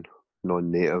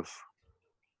non-native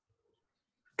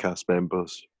cast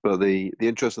members. But the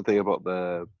interesting thing about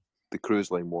the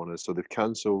cruise line one is, so they've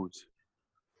cancelled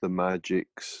the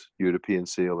Magic's European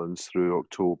sailings through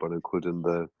October, including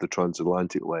the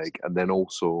transatlantic leg, and then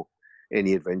also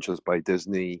any adventures by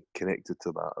Disney connected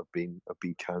to that have been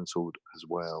cancelled as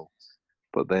well.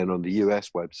 But then on the US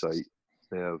website,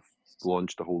 they have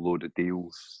launched a whole load of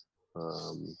deals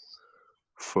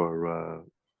for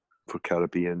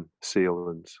Caribbean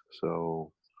sailings.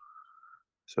 So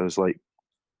it's like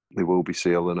they will be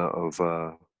sailing out of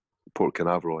Port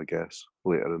Canaveral, I guess,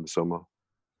 later in the summer.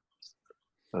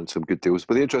 And some good deals.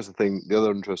 But the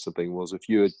other interesting thing was, if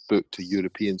you had booked a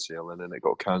European sailing and it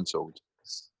got cancelled,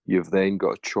 you've then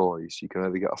got a choice. You can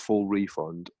either get a full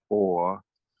refund, or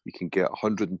you can get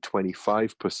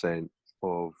 125%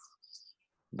 of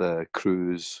the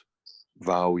cruise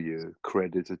value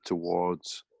credited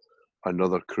towards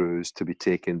another cruise to be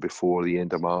taken before the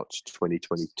end of March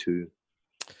 2022.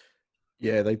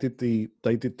 Yeah, they did the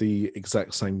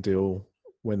exact same deal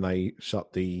when they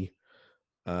shut the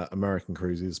American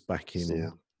cruises back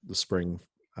in the spring.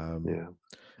 And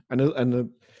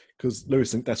because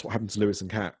Lewis, that's what happened to Lewis and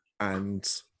Kat. And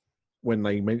when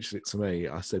they mentioned it to me,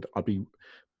 I said I'd be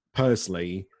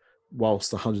personally,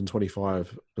 whilst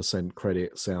 125%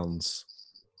 credit sounds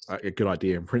a good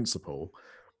idea in principle,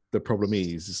 the problem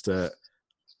is that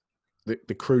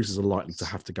the cruises are likely to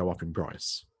have to go up in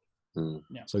price.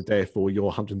 So therefore,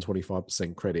 your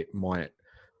 125% credit might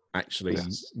actually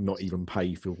not even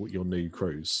pay for your new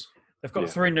cruise. They've got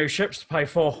 3 new ships to pay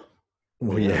for.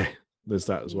 Well, yeah. There's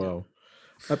that as Yeah. well.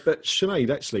 But Sinead,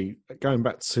 actually, going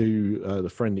back to the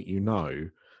friend that you know,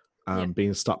 Yeah.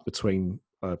 being stuck between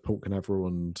Port Canaveral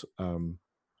and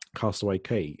Castaway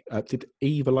Key, did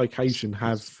either location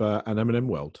have an M&M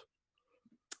World?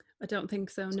 I don't think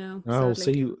so, no. Oh,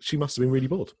 Sadly. see, she must have been really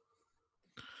bored.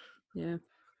 Yeah.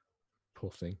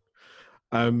 Poor thing.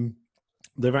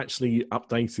 They've actually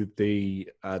updated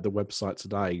the website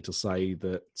today to say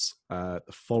that the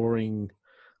following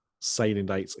sailing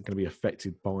dates are going to be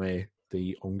affected by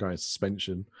the ongoing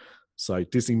suspension. So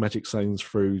Disney Magic sailings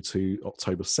through to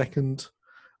October 2nd,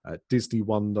 Disney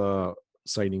Wonder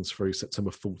sailings through September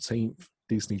 14th,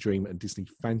 Disney Dream and Disney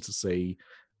Fantasy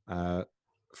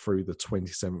through the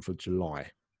 27th of July.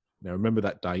 Now remember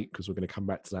that date because we're going to come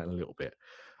back to that in a little bit.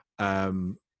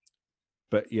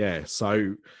 But yeah,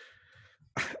 so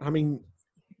I mean,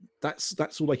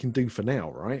 that's all they can do for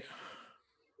now, right?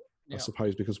 I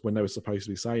suppose, because when they were supposed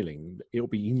to be sailing, it'll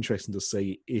be interesting to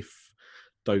see if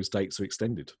those dates are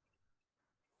extended.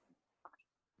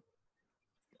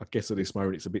 I guess at this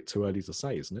moment it's a bit too early to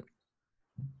say, isn't it?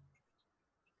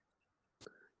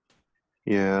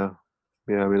 Yeah.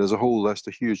 I mean, there's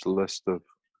a huge list of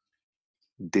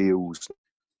deals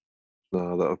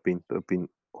that have been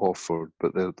offered,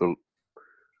 but they've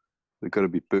got to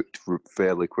be booked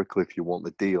fairly quickly if you want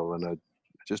the deal. And I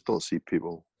just don't see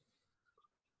people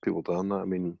doing that. I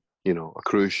mean, a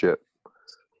cruise ship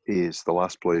is the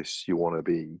last place you want to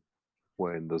be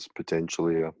when there's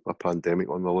potentially a pandemic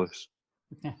on the loose.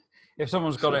 Yeah. If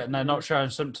someone's got it and they're not showing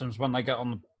symptoms when they get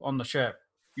on the ship,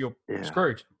 you're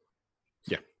screwed.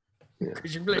 Yeah.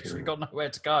 Because you've literally got nowhere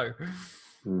to go.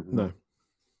 Mm-hmm. No.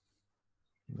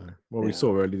 Well, we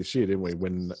saw earlier this year, didn't we,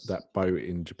 when that boat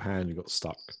in Japan got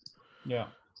stuck. Yeah.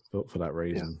 For that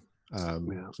reason. So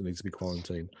it needs to be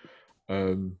quarantined.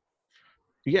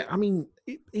 Yeah, I mean,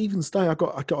 even today, I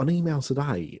got an email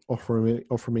today offering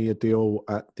me a deal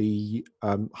at the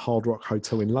Hard Rock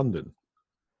Hotel in London.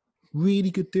 Really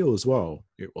good deal as well.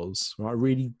 It was a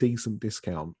really decent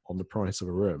discount on the price of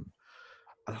a room.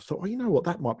 And I thought, well, you know what,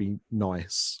 that might be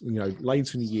nice.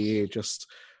 Later in the year, just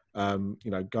go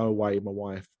away with my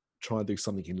wife, try and do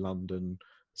something in London,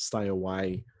 stay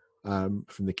away from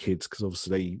the kids, because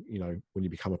obviously, when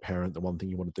you become a parent, the one thing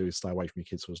you want to do is stay away from your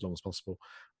kids for as long as possible.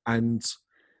 And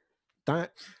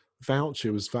that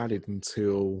voucher was valid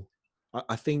until,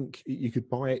 I think you could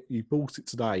buy it, you bought it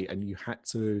today and you had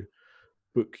to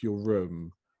book your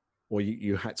room, or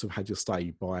you had to have had your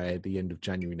stay by the end of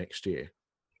January next year.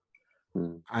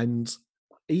 And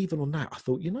even on that, I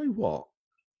thought, you know what?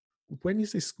 When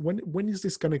is this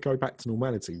going to go back to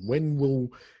normality? When will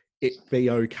it be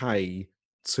okay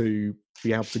to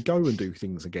be able to go and do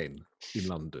things again in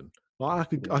London? Like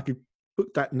I could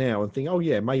book that now and think, oh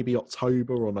yeah, maybe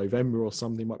October or November or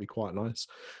something might be quite nice.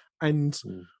 And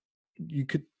you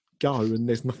could go and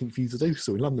there's nothing for you to do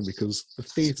still in London because the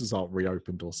theatres aren't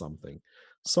reopened or something.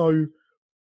 So,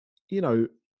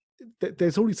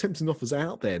 there's all these tempting offers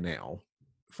out there now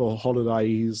for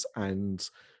holidays and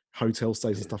hotel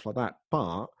stays and stuff like that.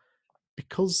 But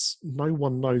because no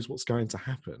one knows what's going to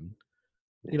happen,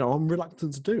 I'm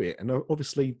reluctant to do it. And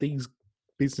obviously these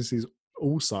businesses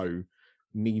also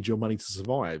need your money to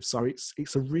survive. So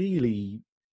it's a really,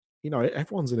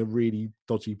 everyone's in a really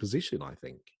dodgy position, I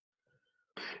think.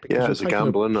 Because it's a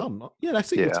gamble, isn't it? Yeah,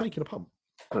 that's it. You're taking a punt.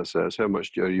 That's how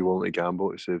much are you willing to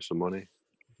gamble to save some money?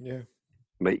 Yeah.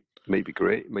 Might be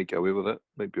great. Might get away with it.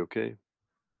 Might be okay.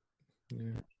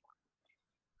 Yeah.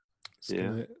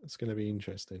 It's going to be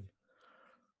interesting.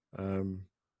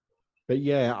 But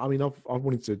yeah, I mean, I've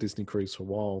wanted to do a Disney cruise for a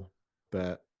while,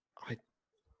 but I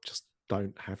just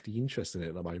don't have the interest in it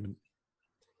at the moment.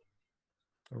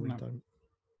 I really don't.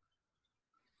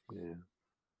 Yeah.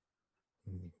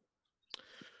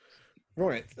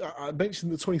 Right. I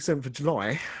mentioned the 27th of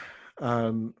July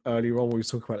earlier on. We were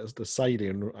talking about the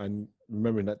sailing and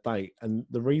remembering that date. And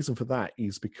the reason for that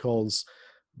is because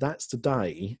that's the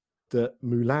day that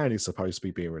Mulan is supposed to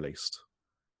be being released.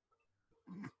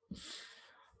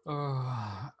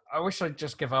 I wish I'd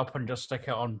just give up and just stick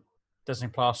it on Disney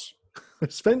Plus. They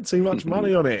spent too much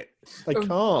money on it. They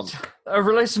can't.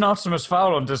 Releasing Artemis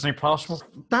Fowl on Disney Plus.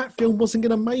 That film wasn't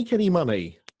going to make any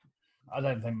money. I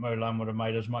don't think Mulan would have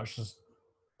made as much as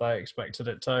they expected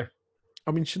it to.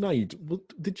 I mean, Sinead,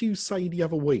 did you say the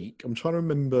other week? I'm trying to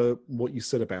remember what you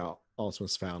said about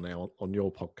Artemis Fowl now on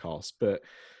your podcast, but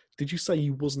did you say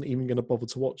you wasn't even going to bother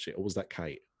to watch it, or was that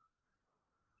Kate?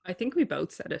 I think we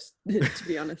both said it, to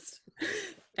be honest.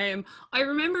 I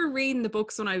remember reading the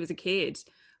books when I was a kid,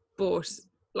 but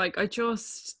like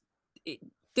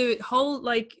the whole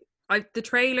the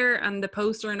trailer and the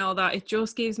poster and all that, it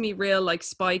just gives me real like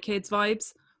Spy Kids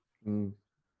vibes. Mm.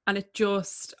 and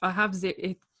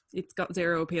it's got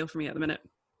zero appeal for me at the minute.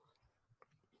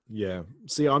 Yeah.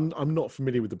 See, I'm not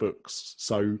familiar with the books,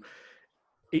 so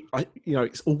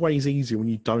it's always easier when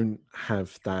you don't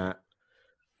have that.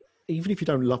 Even if you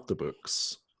don't love the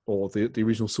books or the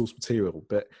original source material,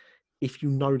 but if you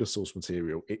know the source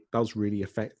material, it does really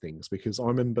affect things. Because I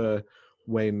remember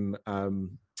when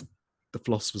the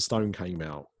Philosopher's Stone came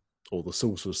out, or the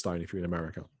Sorcerer's Stone, if you're in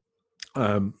America.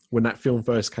 When that film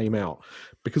first came out,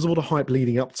 because of all the hype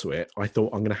leading up to it, I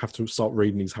thought I'm going to have to start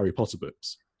reading these Harry Potter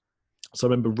books. So I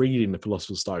remember reading The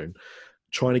Philosopher's Stone,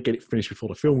 trying to get it finished before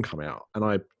the film came out, and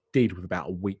I did with about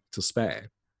a week to spare.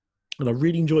 And I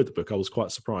really enjoyed the book. I was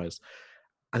quite surprised.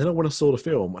 And then when I saw the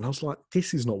film, and I was like,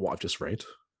 this is not what I've just read.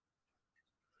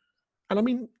 And I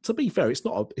mean, to be fair, it's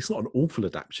not an awful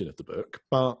adaptation of the book,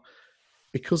 but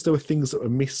because there were things that were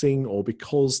missing, or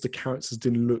because the characters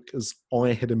didn't look as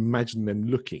I had imagined them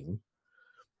looking,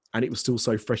 and it was still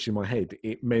so fresh in my head,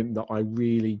 it meant that I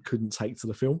really couldn't take to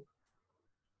the film.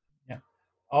 Yeah.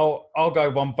 I'll go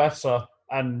one better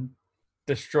and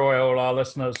destroy all our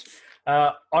listeners.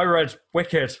 I read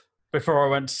Wicked before I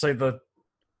went to see the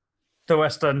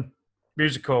West End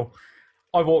musical.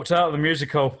 I walked out of the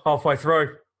musical halfway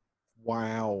through.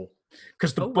 Wow.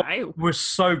 Because the book was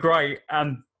so great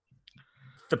and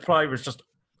the play was just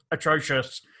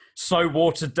atrocious. So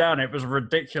watered down, it was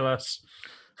ridiculous.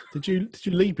 Did you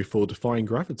leave before Defying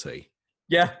Gravity?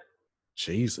 Yeah.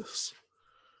 Jesus.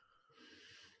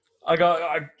 I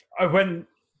got to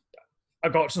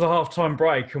the halftime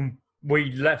break and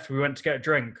we left. We went to get a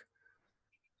drink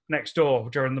next door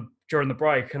during the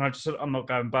break, and I just said, I'm not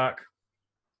going back.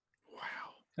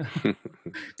 Wow.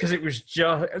 Because it was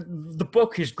just, the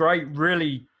book is great,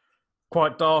 really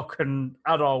quite dark and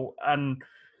adult, and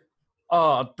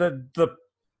the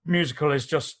musical is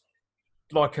just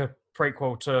like a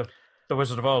prequel to The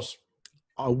Wizard of Oz.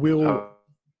 I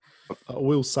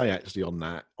will say actually on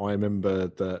that, I remember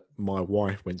that my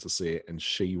wife went to see it and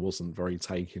she wasn't very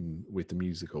taken with the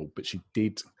musical, but she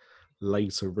did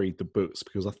later read the books,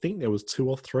 because I think there was 2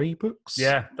 or 3 books.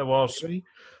 Yeah, there was. Actually.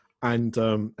 And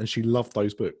she loved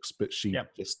those books, but she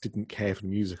just didn't care for the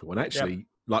musical. And actually,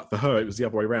 like for her, it was the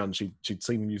other way around. She'd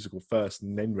seen the musical first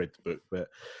and then read the book. But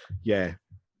yeah,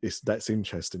 that's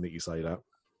interesting that you say that.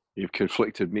 You've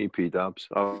conflicted me, P-Dabs.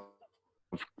 I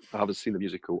haven't seen the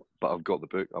musical, but I've got the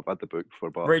book. I've had the book for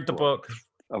about... Read the book.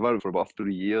 I've had it for about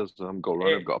 3 years. I haven't got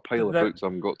around. I've got a pile of books I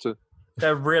haven't got to.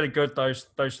 They're really good, those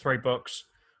 3 books.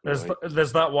 There's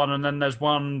that one, and then there's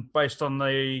one based on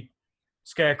the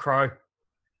Scarecrow,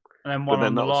 and then one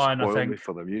on the Lion, I think. Me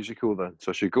for the musical then. So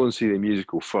I should go and see the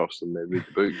musical first and then read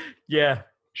the book. Yeah.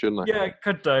 Shouldn't I? Yeah, it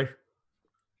could do.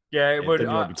 Yeah, it would. Then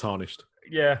you won't be tarnished.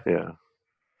 Yeah. Yeah.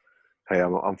 Hey,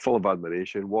 I'm full of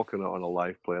admiration. Walking out on a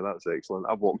live play, that's excellent.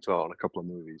 I've walked out on a couple of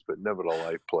movies, but never a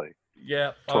live play.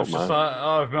 Yeah, I was just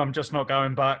like, I'm just not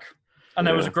going back. And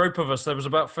there was a group of us. There was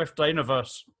about 15 of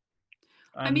us.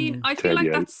 I mean, I feel like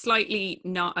that's slightly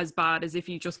not as bad as if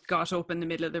you just got up in the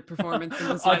middle of the performance and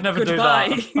was like, I'd never goodbye.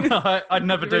 do that. I'd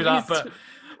never do that.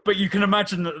 But you can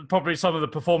imagine that probably some of the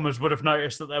performers would have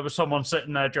noticed that there was someone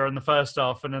sitting there during the first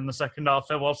half, and in the second half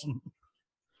there wasn't.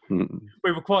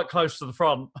 We were quite close to the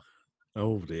front.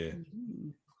 Oh dear.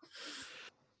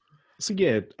 So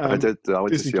yeah, I went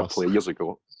to see a play years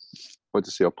ago. I went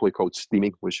to see a play called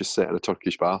Steaming, which is set in a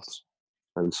Turkish baths,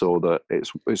 and so that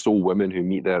it's all women who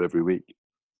meet there every week,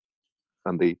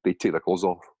 and they take their clothes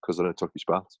off because they're in a Turkish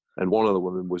baths. And one of the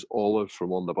women was Olive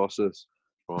from On the Buses,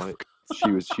 right?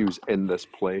 she was in this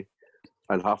play,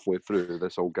 and halfway through,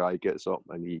 this old guy gets up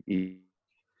and he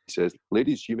says,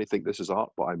 "Ladies, you may think this is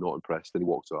art, but I'm not impressed." And he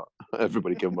walks out.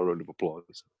 Everybody give him a round of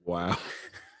applause. Wow.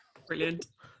 Brilliant.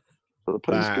 So the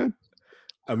play's good.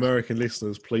 American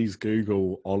listeners, please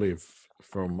Google Olive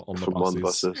from On the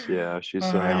Buses. Yeah, she's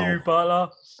you Butler.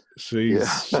 She's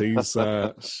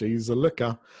a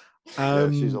looker.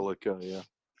 She's a looker, yeah.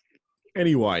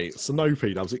 Anyway, so no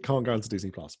P-Dubs, it can't go into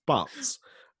Disney Plus. But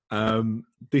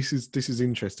this is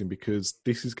interesting because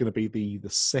this is going to be the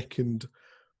second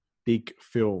big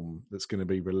film that's going to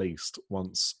be released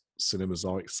once cinemas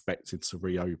are expected to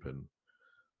reopen.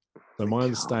 So my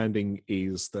understanding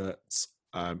is that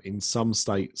in some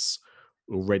states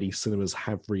already cinemas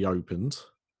have reopened,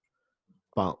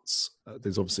 but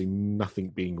there's obviously nothing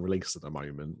being released at the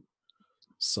moment.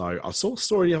 So I saw a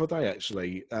story the other day,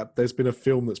 actually. There's been a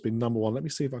film that's been number 1. Let me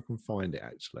see if I can find it,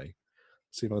 actually.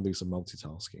 See if I can do some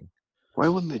multitasking. Why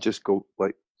wouldn't they just go,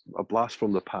 like, a blast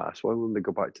from the past? Why wouldn't they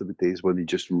go back to the days when they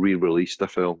just re-released the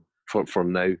film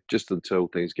from now, just until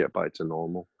things get back to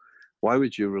normal? Why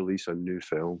would you release a new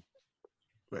film?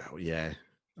 Well, yeah.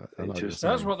 I know what you're just-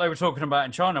 That's saying. what they were talking about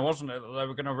in China, wasn't it? That they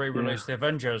were going to re-release the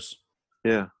Avengers.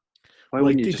 Yeah. Why Well, they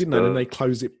wouldn't you did, just didn't they? And then they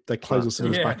closed it. They closed the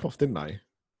cinemas Yeah. back off, didn't they?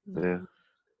 Yeah.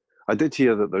 I did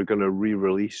hear that they're going to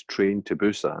re-release Train to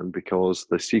Busan because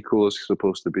the sequel is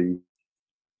supposed to be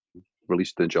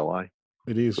released in July.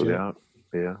 It is. So they Yeah. are.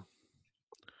 Yeah.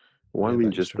 Why Yeah, wouldn't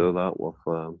you that is just true. do that with,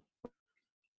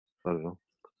 I don't know,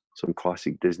 some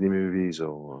classic Disney movies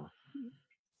or...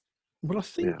 Well, I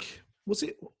think was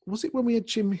it when we had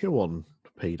Jim Hill on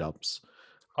P Dubs,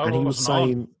 I and he was wasn't on.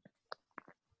 saying,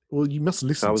 "Well, you must I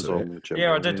listen was to it." on with Jim Yeah,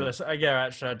 I Hill, did listen. Yeah,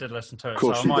 actually, I did listen to it,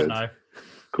 course so I you might did. know.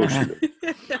 Of course you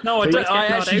did. No, I, Please do, get I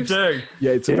that actually out. do.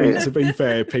 Yeah, to be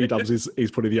fair, P Dubs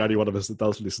is probably the only one of us that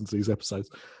does listen to these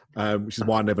episodes, which is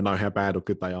why I never know how bad or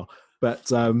good they are. But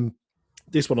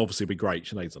this one obviously will be great.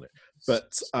 Sinead's on it.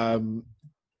 But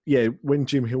yeah, when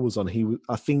Jim Hill was on,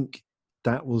 I think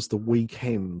that was the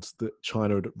weekend that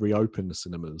China had reopened the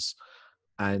cinemas,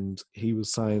 and he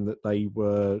was saying that they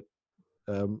were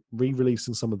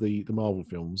re-releasing some of the Marvel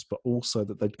films, but also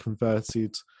that they'd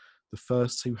converted the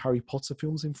first 2 Harry Potter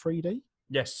films in 3D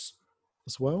Yes.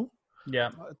 as well. Yeah.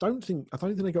 I don't think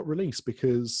they got released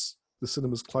because the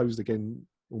cinemas closed again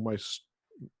almost,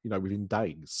 within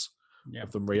days Yeah.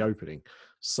 of them reopening.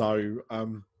 So,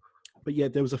 but yeah,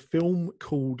 there was a film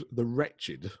called The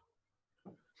Wretched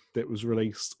that was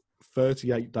released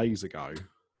 38 days ago,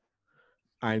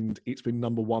 and it's been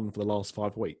number 1 for the last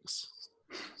 5 weeks.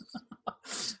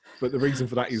 But the reason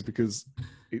for that is because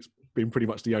it's been pretty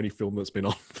much the only film that's been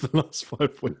on for the last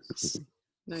 5 weeks.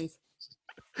 Nice.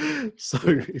 So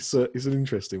it's an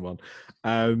interesting one.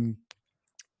 And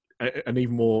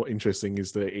even more interesting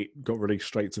is that it got released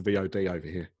straight to VOD over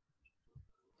here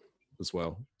as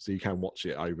well, so you can watch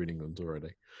it over in England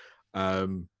already.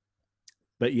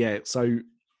 But yeah, so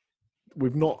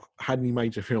we've not had any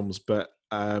major films, but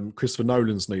Christopher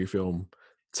Nolan's new film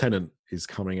Tenet is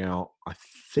coming out, I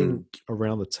think,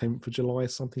 around the 10th of July,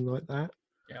 something like that.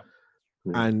 Yeah.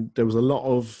 And there was a lot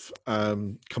of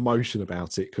commotion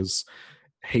about it because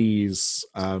he's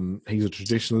a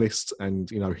traditionalist, and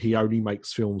he only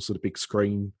makes films for the big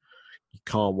screen. You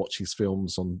can't watch his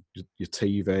films on your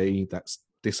TV. That's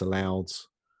disallowed.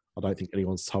 I don't think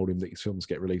anyone's told him that his films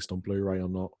get released on Blu-ray or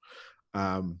not.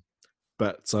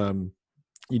 But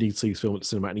you need to see his film at the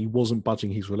cinema, and he wasn't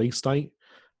budging his release date,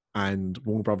 and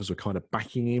Warner Brothers were kind of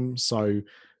backing him. So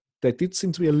there did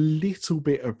seem to be a little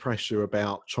bit of pressure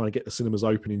about trying to get the cinemas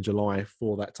open in July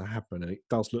for that to happen. And it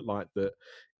does look like that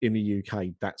in the UK,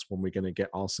 that's when we're going to get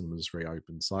our cinemas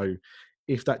reopened. So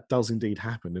if that does indeed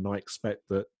happen, then I expect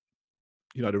that,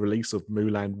 the release of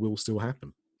Mulan will still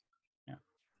happen. Yeah.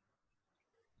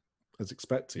 As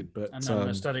expected. But And then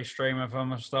the steady stream of them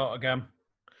will start again.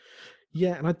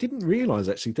 yeah, and I didn't realise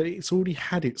actually that it's already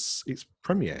had its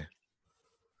premiere.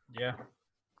 Yeah.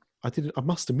 I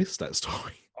must have missed that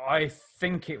story. I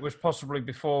think it was possibly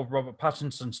before Robert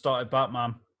Pattinson started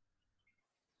Batman,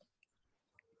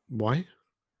 Why?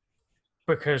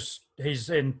 because he's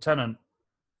in Tenet.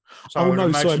 So I Oh would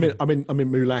no, sorry, imagine- I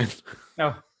mean Mulan.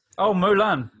 Oh,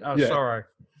 Mulan. Oh, Yeah. sorry.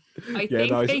 I Yeah,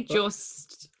 think no,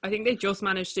 they just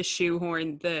managed to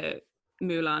shoehorn the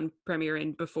Mulan premiere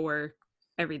in before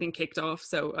everything kicked off.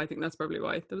 So I think that's probably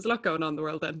why there was a lot going on in the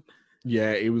world then.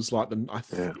 Yeah, it was like from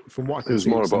what I It can was see,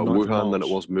 more it's the about 9th of Wuhan than it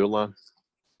March. was Mulan.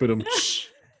 But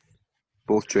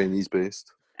Both Chinese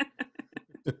based.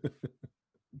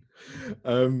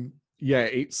 yeah,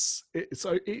 it's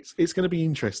going to be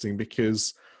interesting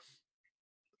because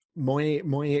my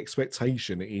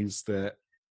expectation is that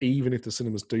even if the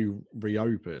cinemas do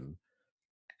reopen,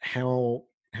 how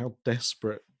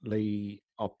desperately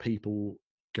are people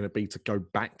going to be to go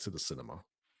back to the cinema?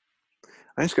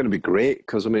 And it's going to be great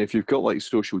because, if you've got like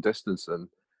social distancing,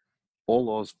 all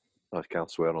those, I can't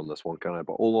swear on this one, can I?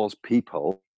 But all those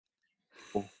people,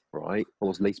 right? All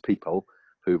those nice people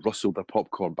who rustle their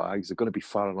popcorn bags are going to be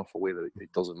far enough away that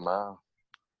it doesn't matter.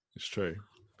 It's true.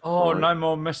 Oh, Right. no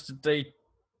more Mr. D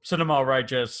cinema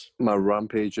rages. My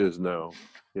rampages, no.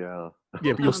 Yeah.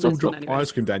 Yeah, but you'll On still this one drop anyway.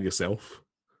 ice cream down yourself.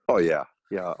 Oh, yeah.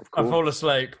 Yeah, of I course. fall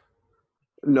asleep.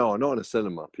 No, not in a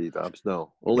cinema, P-Dabs,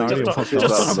 no. Only No, Just, only on, on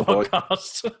just on a the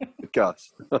podcast.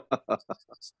 podcast.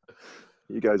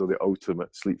 You guys are the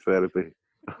ultimate sleep therapy.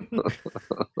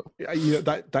 Yeah,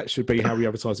 that should be how we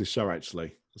advertise this show.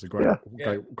 Actually, it's a great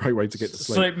Yeah. great way to get to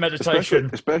sleep. Sleep meditation.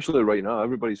 Especially right now,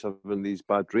 everybody's having these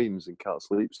bad dreams and can't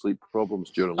sleep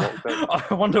problems during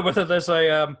lockdown. I wonder whether there's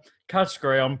a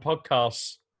category on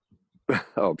podcasts.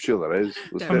 Oh, I'm sure there is.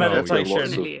 There's For meditation. lots of-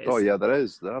 Definitely is. Oh, yeah, there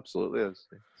is. There absolutely is.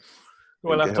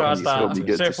 We'll have to help add you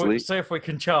that. get to sleep. See if we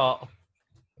can chart.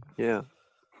 Yeah.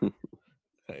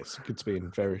 It's good to be in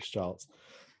various charts.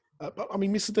 But I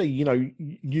mean, Mr. D,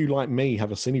 you like me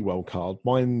have a Cineworld card.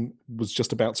 Mine was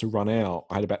just about to run out.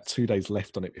 I had about 2 days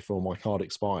left on it before my card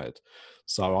expired,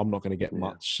 so I'm not going to get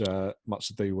much to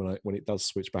do when it does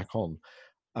switch back on.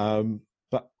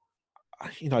 But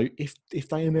if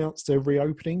they announce they're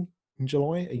reopening in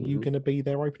July, are you going to be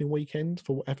there opening weekend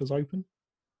for whatever's open?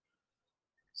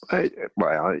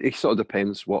 It sort of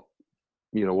depends what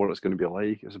it's going to be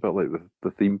like. It's a bit like the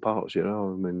theme parks, I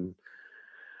mean.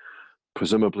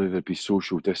 Presumably there'd be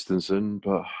social distancing,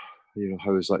 but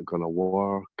how is that going to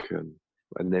work, and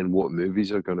then what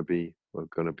movies are going to be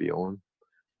on?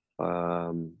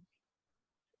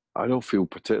 I don't feel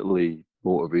particularly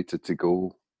motivated to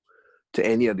go to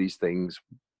any of these things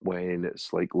when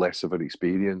it's like less of an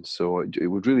experience. So it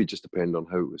would really just depend on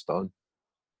how it was done.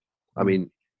 I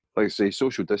mean, like I say,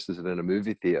 social distancing in a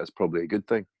movie theatre is probably a good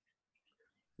thing.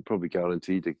 You're probably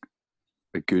guaranteed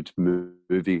a good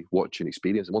movie watching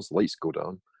experience. And once the lights go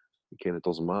down, it kind of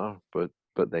doesn't matter. But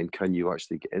then, can you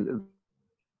actually get into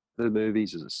the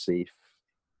movies? Is it safe?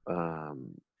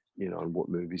 And what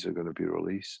movies are going to be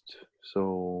released?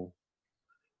 So,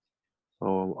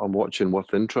 I'm watching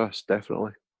with interest,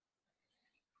 definitely.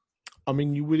 I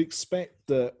mean, you would expect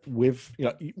that with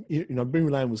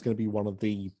Mulan was going to be one of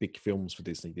the big films for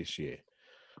Disney this year.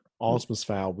 Artemis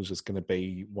Fowl was just going to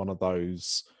be one of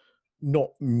those,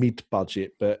 not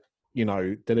mid-budget, but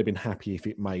they'd have been happy if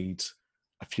it made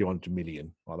a few $100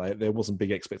 million. Like there wasn't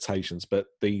big expectations, but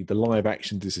the live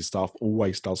action Disney stuff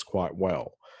always does quite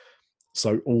well.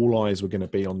 So all eyes were going to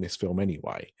be on this film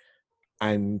anyway.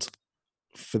 And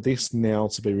for this now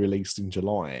to be released in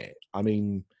July, I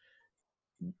mean,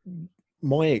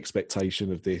 my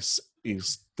expectation of this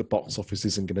is the box office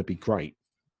isn't going to be great.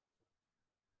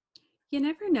 You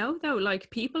never know, though. Like,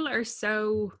 people are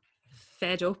so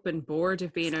fed up and bored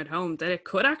of being at home that it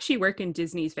could actually work in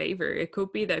Disney's favor. It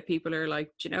could be that people are like,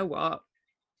 do you know what?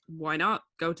 Why not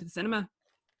go to the cinema?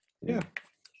 Yeah.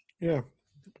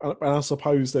 And I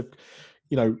suppose that,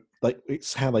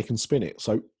 it's how they can spin it.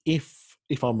 So if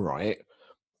I'm right,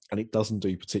 and it doesn't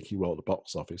do particularly well at the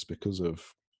box office because of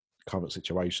current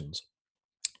situations,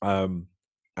 and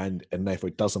therefore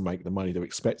it doesn't make the money they're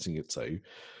expecting it to,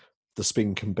 the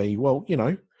spin can be, well,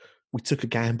 we took a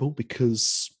gamble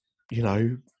because,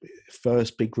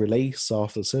 first big release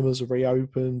after the cinemas are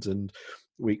reopened, and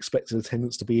we expected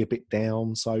attendance to be a bit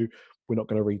down, so we're not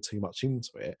going to read too much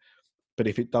into it. But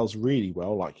if it does really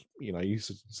well, like, you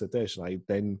said there, Sinead,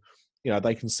 then,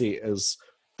 they can see it as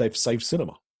they've saved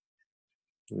cinema.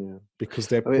 Yeah. Because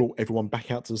they've brought everyone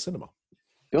back out to the cinema.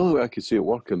 The only way I could see it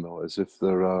working, though, is if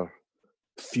there are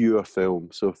fewer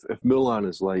films. So if Mulan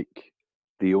is like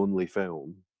the only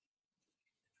film,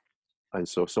 and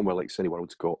so somewhere like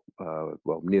Cineworld's got,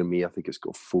 near me, I think it's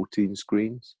got 14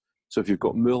 screens. So if you've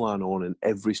got Mulan on in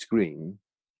every screen,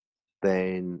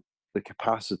 then the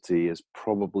capacity is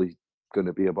probably going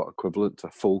to be about equivalent to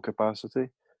full capacity.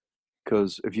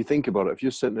 Because if you think about it, if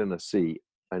you're sitting in a seat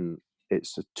and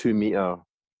it's a 2 meter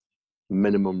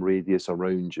minimum radius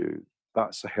around you,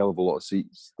 that's a hell of a lot of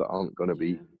seats that aren't going to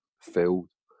be filled.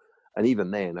 And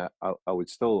even then, I would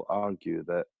still argue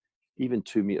that even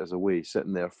 2 meters away,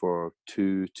 sitting there for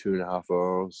 2.5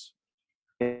 hours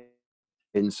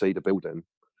inside a building,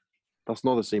 that's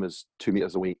not the same as 2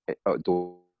 meters away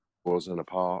outdoors in a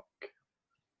park.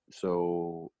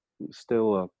 So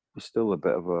still a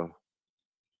bit of a,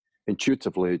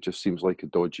 intuitively, it just seems like a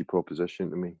dodgy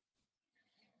proposition to me.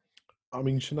 I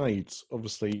mean, Sinead,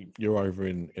 obviously you're over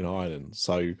in Ireland,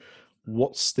 so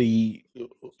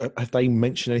have they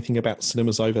mentioned anything about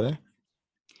cinemas over there?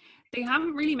 They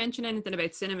haven't really mentioned anything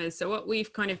about cinemas. So what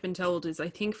we've kind of been told is, I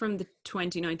think from the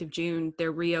 29th of June,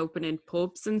 they're reopening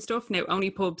pubs and stuff. Now, only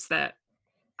pubs that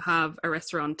have a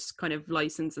restaurant kind of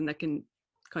license and that can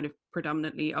kind of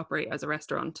predominantly operate as a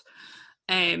restaurant.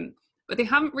 But they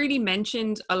haven't really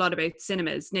mentioned a lot about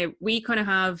cinemas. Now, we kind of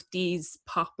have these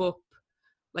pop-up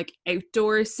like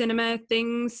outdoor cinema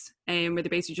things, where they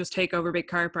basically just take over big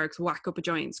car parks, whack up a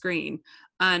giant screen.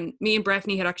 And me and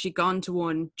Breffney had actually gone to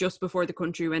one just before the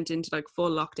country went into like full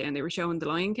lockdown. They were showing The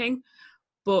Lion King,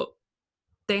 but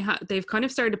they've kind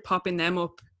of started popping them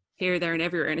up here, there, and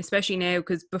everywhere. And especially now,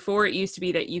 because before it used to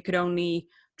be that you could only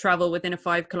travel within a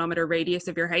 5 kilometer radius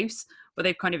of your house, but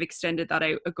they've kind of extended that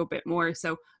out a good bit more.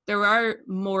 So there are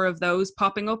more of those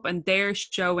popping up, and they're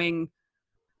showing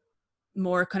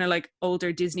more kind of like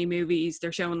older Disney movies.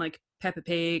 They're showing like Peppa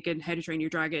Pig and How to Train Your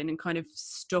Dragon and kind of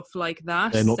stuff like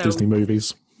that. They're not Disney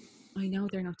movies. I know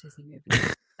they're not Disney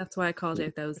movies. That's why I called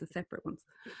out those as separate ones.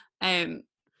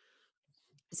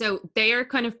 So they are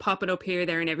kind of popping up here,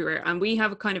 there, and everywhere. And we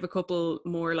have a kind of a couple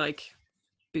more like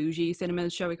bougie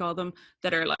cinemas, shall we call them,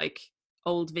 that are like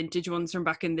old vintage ones from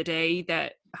back in the day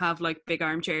that have like big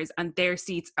armchairs, and their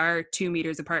seats are 2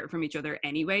 meters apart from each other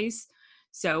anyways.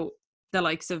 So the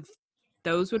likes of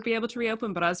those would be able to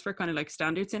reopen. But as for kind of like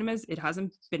standard cinemas, it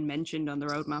hasn't been mentioned on the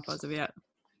roadmap as of yet.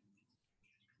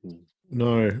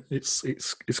 No,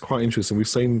 it's quite interesting. We've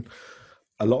seen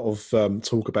a lot of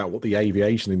talk about what the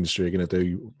aviation industry are going to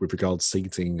do with regards to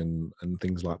seating and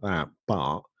things like that.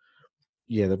 But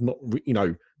yeah, they've not,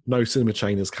 no cinema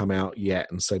chain has come out yet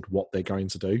and said what they're going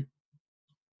to do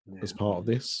as part of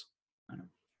this.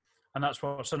 And that's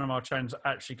what cinema chains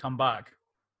actually come back,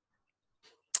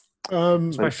 Um,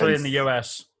 especially in the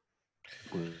US.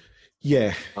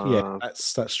 yeah,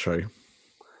 that's true.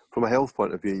 From a health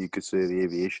point of view, you could say the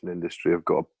aviation industry have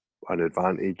got an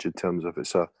advantage in terms of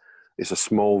it's a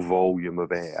small volume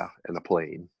of air in a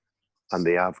plane, and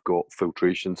they have got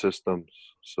filtration systems.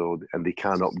 So, and they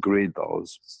can upgrade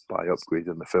those by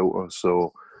upgrading the filters.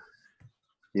 So,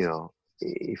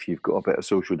 if you've got a bit of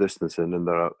social distancing and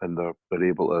they're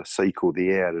able to cycle the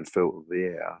air and filter the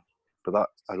air, but that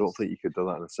I don't think you could do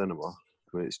that in a cinema.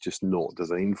 I mean, it's just not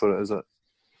designed for it, is it?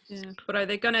 Yeah, but are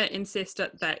they going to insist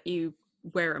that you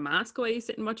wear a mask while you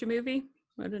sit and watch a movie?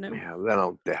 I don't know. Yeah, then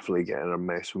I'll definitely get in a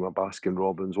mess with my Baskin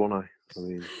Robbins, won't I? I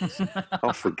mean,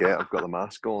 I'll forget I've got the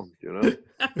mask on,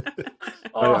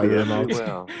 Oh, yeah,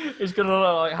 well, he's going to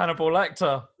look like Hannibal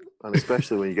Lecter. and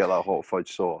especially when you get that hot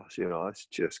fudge sauce, it's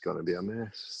just going to be a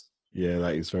mess. Yeah,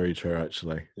 that is very true,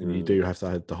 actually. And you do have to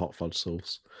add the hot fudge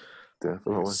sauce.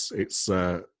 Definitely. It's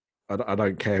I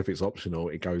don't care if it's optional;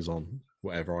 it goes on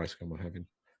whatever ice cream I'm having.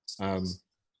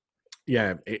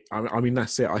 Yeah, I mean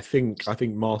that's it. I think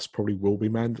masks probably will be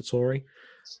mandatory,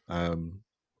 and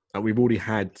we've already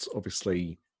had,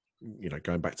 obviously,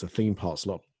 going back to theme parks, a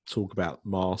lot of talk about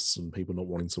masks and people not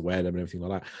wanting to wear them and everything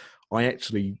like that. I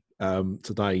actually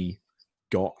today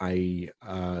got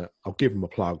I'll give them a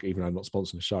plug, even though I'm not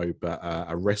sponsoring the show, but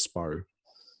a Respo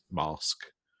mask.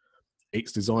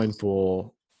 It's designed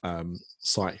for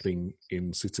cycling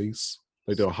in cities.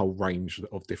 They do a whole range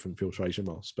of different filtration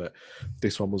masks, but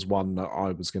this one was one that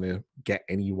I was going to get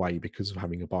anyway because of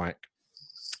having a bike.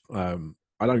 I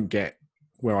don't get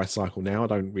where I cycle now. I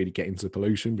don't really get into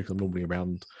pollution because I'm normally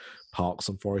around parks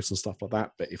and forests and stuff like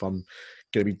that. But if I'm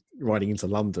going to be riding into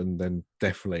London, then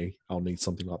definitely I'll need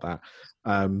something like that.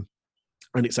 And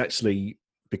it's actually,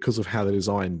 because of how they're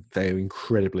designed, they're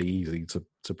incredibly easy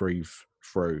to breathe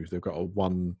through. They've got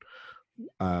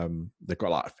they've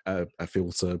got like a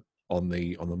filter on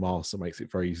the mask that makes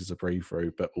it very easy to breathe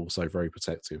through, but also very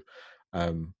protective.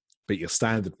 But your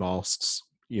standard masks,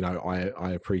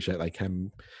 I appreciate they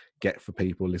can get for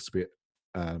people a little bit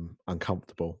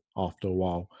uncomfortable after a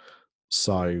while.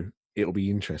 So it'll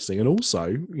be interesting. And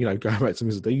also, going back to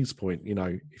Mr. D's point,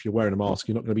 if you're wearing a mask,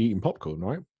 you're not going to be eating popcorn,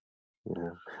 right? Yeah.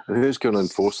 And who's going to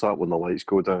enforce that when the lights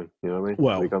go down? You know what I mean?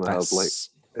 Well, they're going to have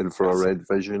infrared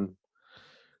vision.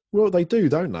 Well, they do,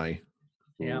 don't they?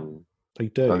 Yeah. They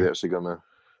do. Are they actually going to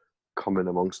come in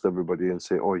amongst everybody and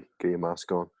say, "Oi, get your mask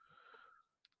on"?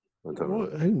 I don't know.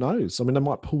 Who knows? I mean, they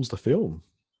might pause the film.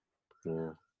 Yeah.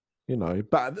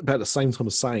 But at the same time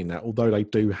as saying that, although they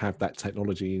do have that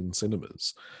technology in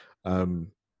cinemas,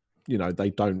 they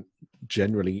don't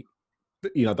generally,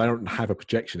 they don't have a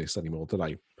projectionist anymore, do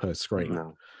they, per screen?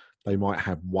 No. They might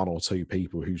have one or two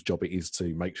people whose job it is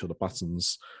to make sure the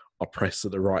buttons are pressed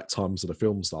at the right time so the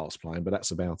film starts playing, but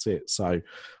that's about it. So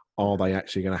are they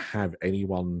actually going to have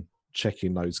anyone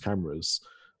checking those cameras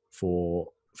for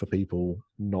people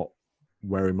not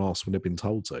wearing masks when they've been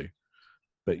told to?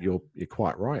 But you're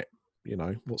quite right.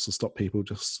 What's to stop people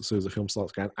just as soon as the film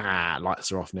starts going,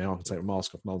 lights are off now, I can take my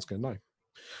mask off, no one's going, no.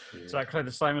 Exactly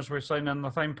the same as we've seen in the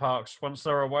theme parks. Once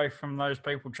they're away from those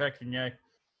people checking you.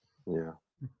 Yeah.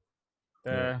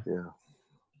 Yeah.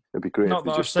 It'd be great Not if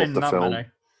they that I've just stopped seen the that film. many.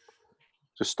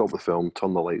 Just stop the film,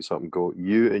 turn the lights up and go,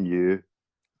 you and you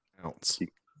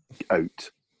Out.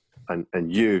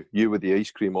 And you with the ice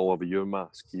cream all over your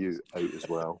mask, you out as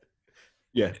well.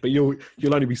 Yeah, but you'll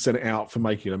only be sent out for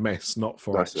making a mess, not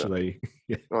for That's actually.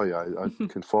 Yeah. Oh yeah, I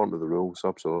conform to the rules,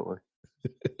 absolutely.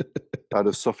 I'd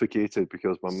have suffocated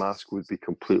because my mask would be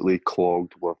completely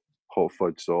clogged with hot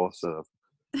fudge sauce, and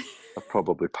I've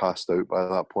probably passed out by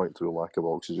that point through a lack of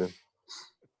oxygen.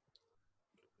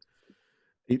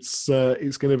 It's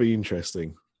going to be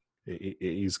interesting. It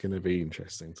is going to be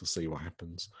interesting to see what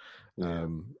happens,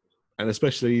 and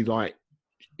especially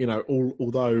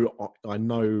although I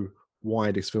know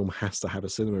why this film has to have a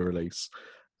cinema release.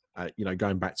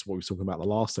 Going back to what we were talking about the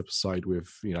last episode with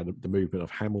the movement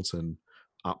of Hamilton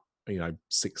up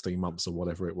 16 months or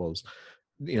whatever it was.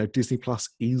 Disney Plus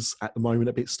is at the moment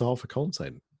a bit starved for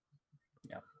content.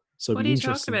 Yeah. So What it'll are be you talking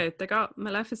interesting. about? They got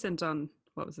Maleficent on,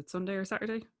 what was it, Sunday or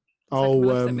Saturday? The Oh, second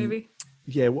Maleficent movie?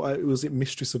 Yeah, what was it?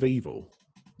 Mistress of Evil,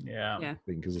 Yeah. Yeah. I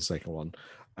think, is the second one.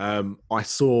 I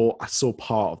saw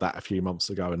part of that a few months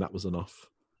ago, and that was enough.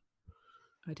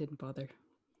 I didn't bother.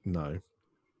 No,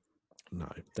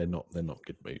 they're not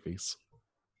good movies.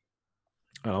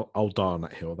 I'll die on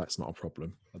that hill. That's not a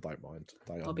problem. I don't mind.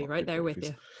 I'll be right there with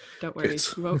you. Don't worry.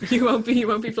 Good. You won't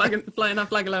be flying that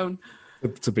flag alone.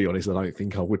 To be honest, I don't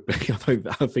think I would be. I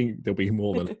think there'll be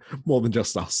more than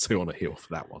just us two on a hill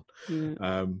for that one.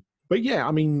 Yeah. But yeah,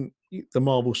 I mean, the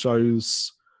Marvel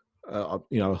shows, are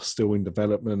still in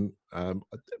development.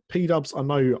 P-Dubs, I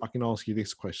know I can ask you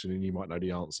this question and you might know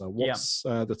the answer. What's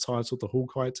the title of the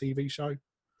Hawkeye TV show?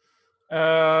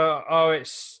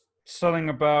 It's something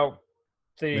about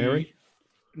the Mary?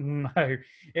 No,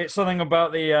 it's something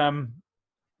about the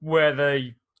where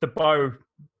the bow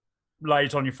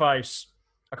lays on your face.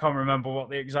 I can't remember what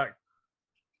the exact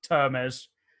term is,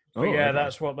 but okay.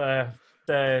 that's what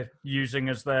they're using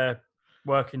as their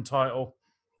working title.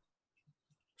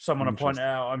 Someone will point it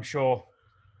out, I'm sure.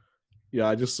 Yeah,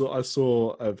 I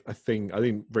saw a thing. I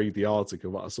didn't read the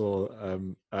article, but I saw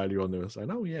earlier on they were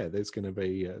saying, "Oh yeah, there's going to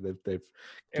be they've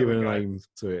given a name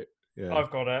to it." Yeah,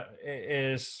 I've got it. It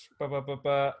is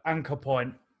Anchor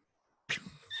Point.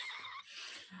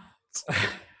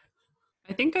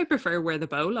 I think I prefer where the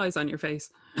bow lies on your face.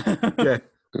 Yeah.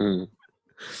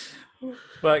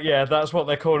 But yeah, that's what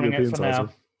they're calling it for now.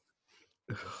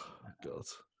 God.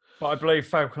 But I believe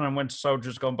Falcon and Winter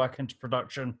Soldier's gone back into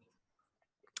production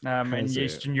in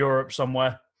Eastern Europe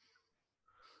somewhere.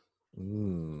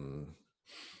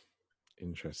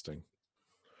 Interesting.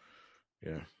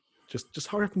 Yeah. Just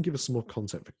hurry up and give us some more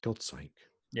content, for God's sake.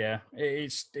 Yeah,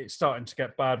 it's starting to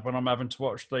get bad when I'm having to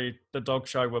watch the dog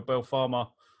show with Bill Farmer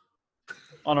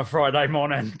on a Friday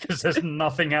morning because there's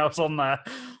nothing else on there.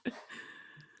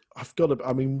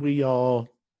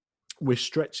 We're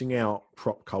stretching out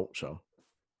prop culture.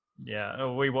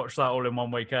 Yeah, we watched that all in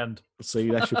one weekend. See,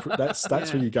 that's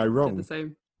where you go wrong. The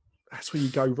same. That's where you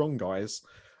go wrong, guys.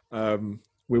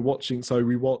 We watched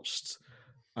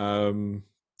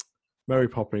Mary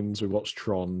Poppins, we watched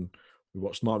Tron, we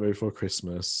watched Nightmare Before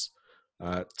Christmas.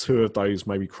 Two of those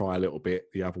made me cry a little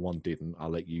bit. The other one didn't. I'll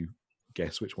let you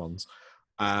guess which ones.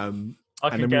 I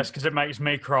can guess because it makes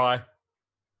me cry.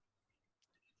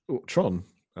 Oh, Tron.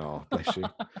 Oh, bless you.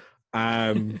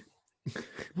 It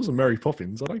wasn't Mary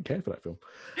Poppins. I don't care for that film.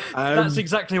 That's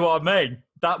exactly what I mean.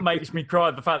 That makes me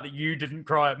cry. The fact that you didn't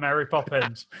cry at Mary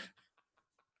Poppins.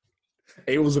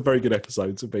 It was a very good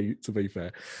episode, to be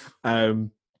fair.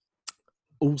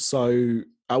 Also,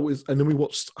 and then we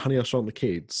watched Honey, I Shrunk the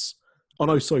Kids. Oh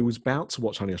no, sorry, we was about to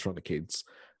watch Honey, I Shrunk the Kids,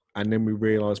 and then we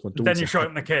realised my daughter. Then you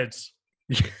shrunk the kids.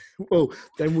 Well,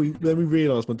 then we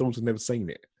realised my daughter's never seen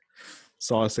it.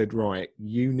 So I said, right,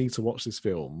 you need to watch this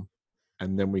film,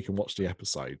 and then we can watch the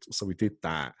episode. So we did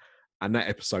that, and that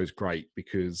episode's great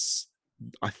because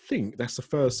I think that's the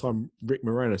first time Rick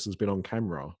Moranis has been on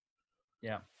camera.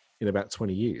 Yeah. In about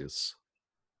 20 years.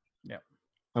 Yeah.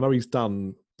 I know he's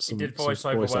done he did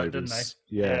voiceover work, didn't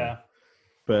he? Yeah.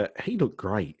 But he looked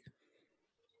great.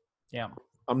 Yeah.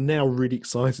 I'm now really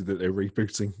excited that they're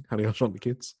rebooting Honey, I Shrunk the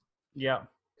Kids. Yeah.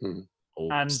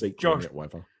 Or and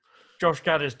Josh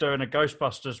Gad is doing a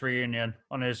Ghostbusters reunion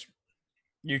on his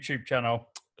YouTube channel.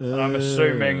 And I'm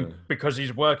assuming because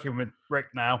he's working with Rick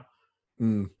now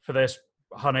for this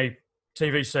Honey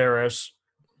TV series,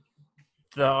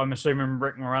 that I'm assuming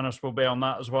Rick Moranis will be on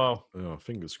that as well. Oh,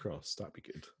 fingers crossed. That'd be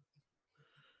good.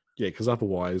 Yeah, because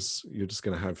otherwise you're just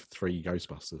going to have 3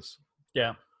 Ghostbusters.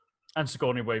 Yeah. And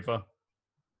Sigourney Weaver.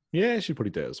 Yeah, she'd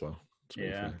probably do it as well.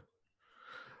 Yeah.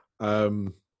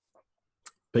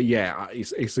 But yeah,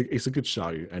 it's a good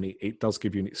show, and it does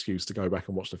give you an excuse to go back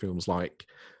and watch the films. Like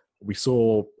we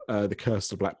saw the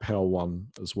Curse of the Black Pearl one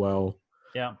as well.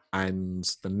 Yeah. And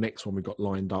the next one we got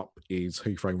lined up is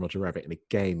Who Framed Roger Rabbit, and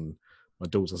again, my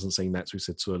daughter hasn't seen that, so we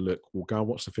said to her, "Look, we'll go and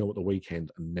watch the film at the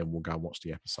weekend, and then we'll go and watch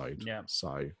the episode." Yeah.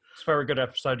 So it's a very good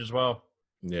episode as well.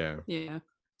 Yeah. Yeah.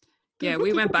 Yeah,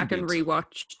 we went back and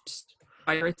rewatched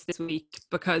Pirates this week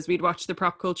because we'd watched the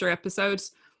Prop Culture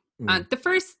episodes. And the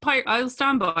first I'll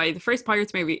stand by, the first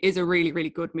Pirates movie is a really,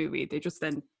 really good movie. They just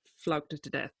then flogged it to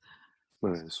death.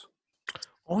 Nice.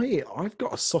 I've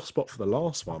got a soft spot for the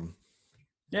last one.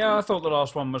 Yeah, I thought the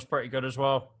last one was pretty good as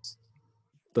well.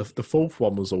 The fourth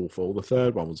one was awful. The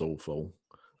third one was awful.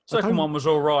 Second one was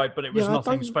all right, but it was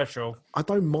nothing special. I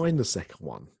don't mind the second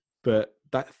one, but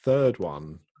that third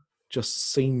one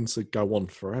just seems to go on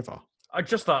forever.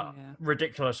 Just that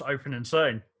ridiculous opening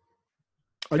scene.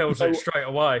 Kills it straight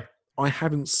away. I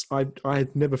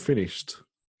had never finished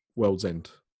World's End.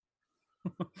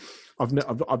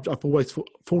 I've always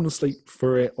fallen asleep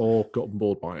for it or gotten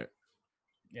bored by it.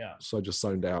 Yeah. So I just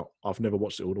zoned out. I've never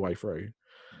watched it all the way through.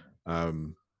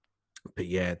 But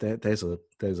yeah, there's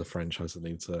a franchise that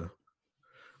needs a.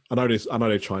 I know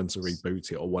they're trying to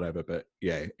reboot it or whatever, but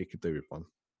yeah, it could do with one.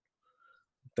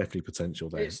 Definitely potential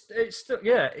there. It's still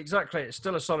exactly. It's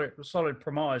still a solid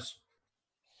premise.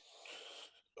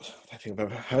 I don't think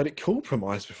I've ever heard it called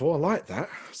premise before. I like that.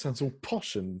 Sounds all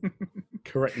posh and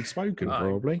correctly spoken,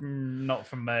 probably. Not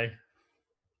from me.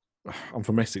 I'm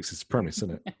from Essex. It's premise,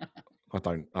 isn't it? I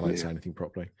don't say anything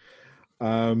properly.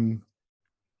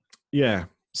 Yeah.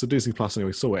 So Disney Plus,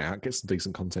 anyway, sort it out. Get some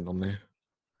decent content on there.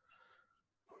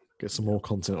 Get some more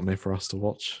content on there for us to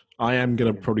watch. I am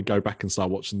going to probably go back and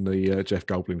start watching the Jeff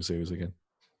Goldblum series again.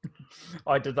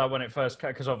 I did that when it first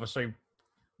came, because obviously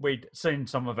we'd seen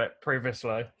some of it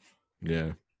previously.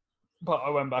 Yeah. But I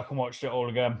went back and watched it all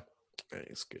again.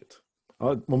 It's good.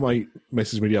 My mate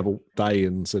messaged me the other day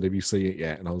and said, "Have you seen it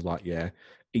yet?" And I was like, "Yeah."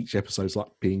 Each episode's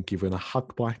like being given a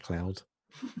hug by a cloud.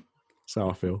 That's how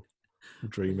I feel. I'm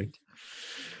dreaming.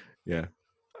 Yeah.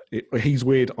 He's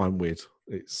weird. I'm weird.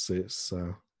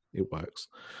 It works.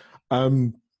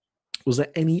 Was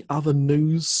there any other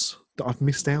news that I've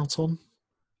missed out on?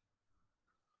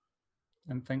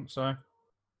 Didn't think so.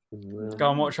 Go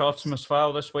and watch Artemis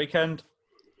Fowl this weekend.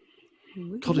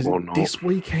 God, is it this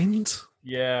weekend?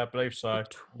 Yeah, I believe so.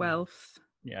 12th.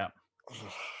 Yeah.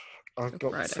 I've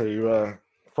got Friday. to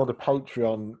for the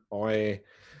Patreon.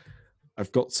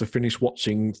 I've got to finish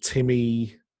watching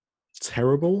Timmy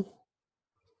Terrible.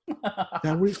 Is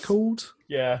that what it's called?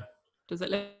 Yeah. Does it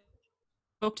live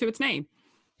up to its name?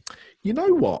 You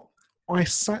know what? I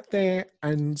sat there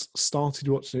and started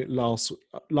watching it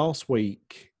last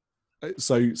week.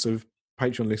 So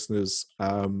Patreon listeners,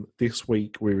 this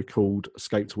week we recalled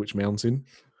Escape to Witch Mountain,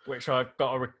 Which I've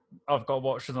got to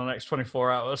watch in the next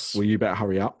 24 hours. Well, you better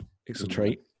hurry up. It's a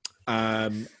treat.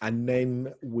 And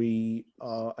then me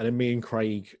and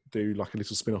Craig do like a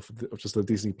little spin-off of just the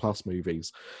Disney Plus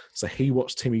movies. So he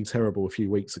watched Timmy Terrible a few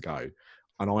weeks ago,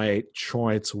 and I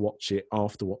tried to watch it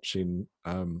after watching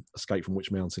Escape from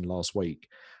Witch Mountain last week,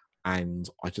 and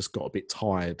I just got a bit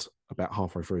tired about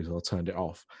halfway through, so I turned it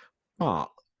off. But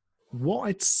what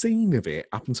I'd seen of it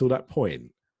up until that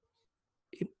point,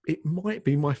 it might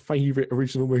be my favourite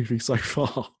original movie so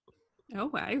far. Oh,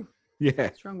 wow. Yeah.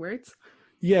 Strong words.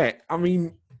 Yeah, I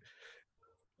mean,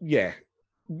 yeah.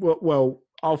 Well,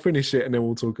 I'll finish it and then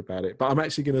we'll talk about it. But I'm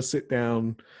actually going to sit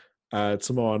down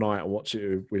tomorrow night and watch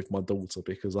it with my daughter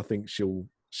because I think she'll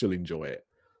enjoy it.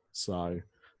 So,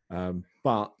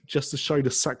 but just to show the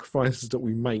sacrifices that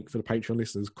we make for the Patreon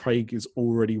listeners, Craig is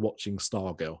already watching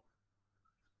Stargirl.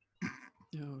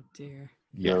 Oh dear.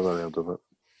 Yeah, Never heard of it.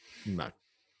 No.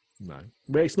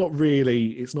 But it's not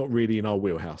really in our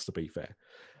wheelhouse, to be fair.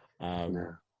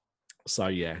 Yeah. So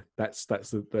yeah, that's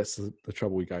the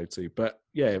trouble we go to. But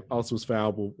yeah, Artemis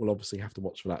Fowl we'll obviously have to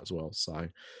watch for that as well. So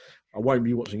I won't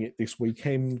be watching it this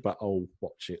weekend, but I'll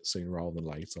watch it sooner rather than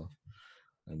later.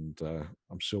 And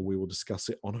I'm sure we will discuss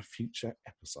it on a future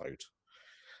episode.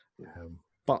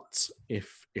 But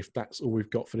if that's all we've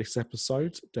got for this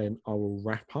episode, then I will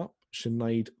wrap up.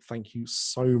 Sinead, thank you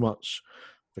so much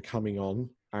for coming on,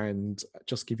 and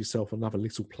just give yourself another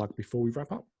little plug before we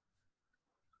wrap up.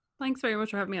 Thanks very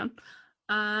much for having me on.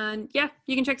 And yeah,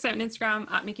 you can check us out on Instagram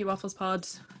at Mickey Waffles Pod.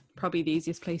 Probably the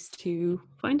easiest place to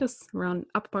find us. We're on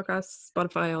Apple Podcasts,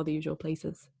 Spotify, all the usual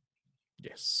places.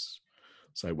 Yes.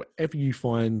 So wherever you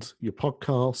find your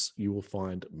podcasts, you will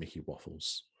find Mickey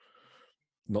Waffles.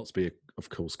 Not to be, of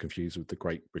course, confused with the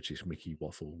Great British Mickey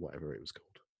Waffle, whatever it was called.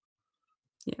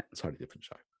 Yeah. Totally different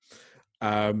show.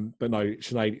 But no,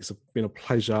 Sinead, it's been a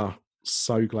pleasure.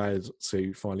 So glad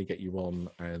to finally get you on,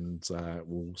 and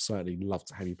we'll certainly love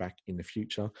to have you back in the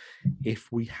future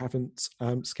if we haven't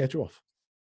scheduled off.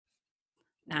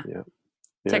 Nah. Yeah.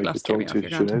 Take good lots to talking get me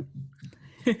to off your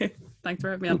you, ground. Thanks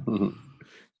for having me on. Sinead.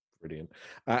 Brilliant.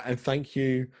 And thank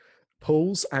you,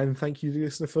 Pauls, and thank you, the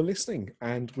listener, for listening.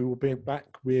 And we will be back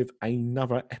with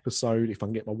another episode, if I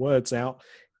can get my words out,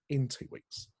 in 2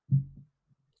 weeks.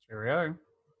 Cheerio.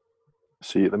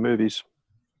 See you at the movies.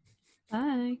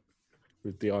 Bye.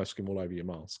 With the ice cream all over your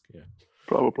mask, yeah.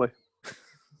 Probably.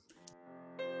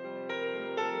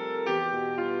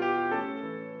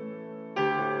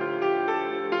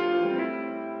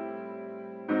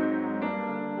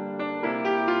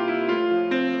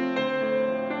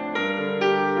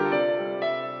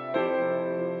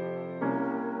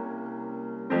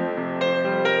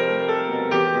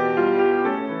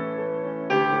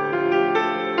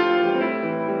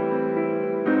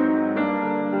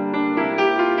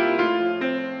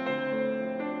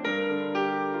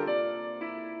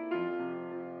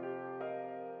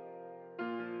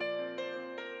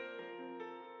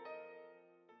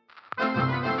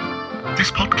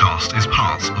 podcast is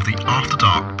part of the After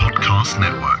Dark Podcast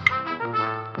Network.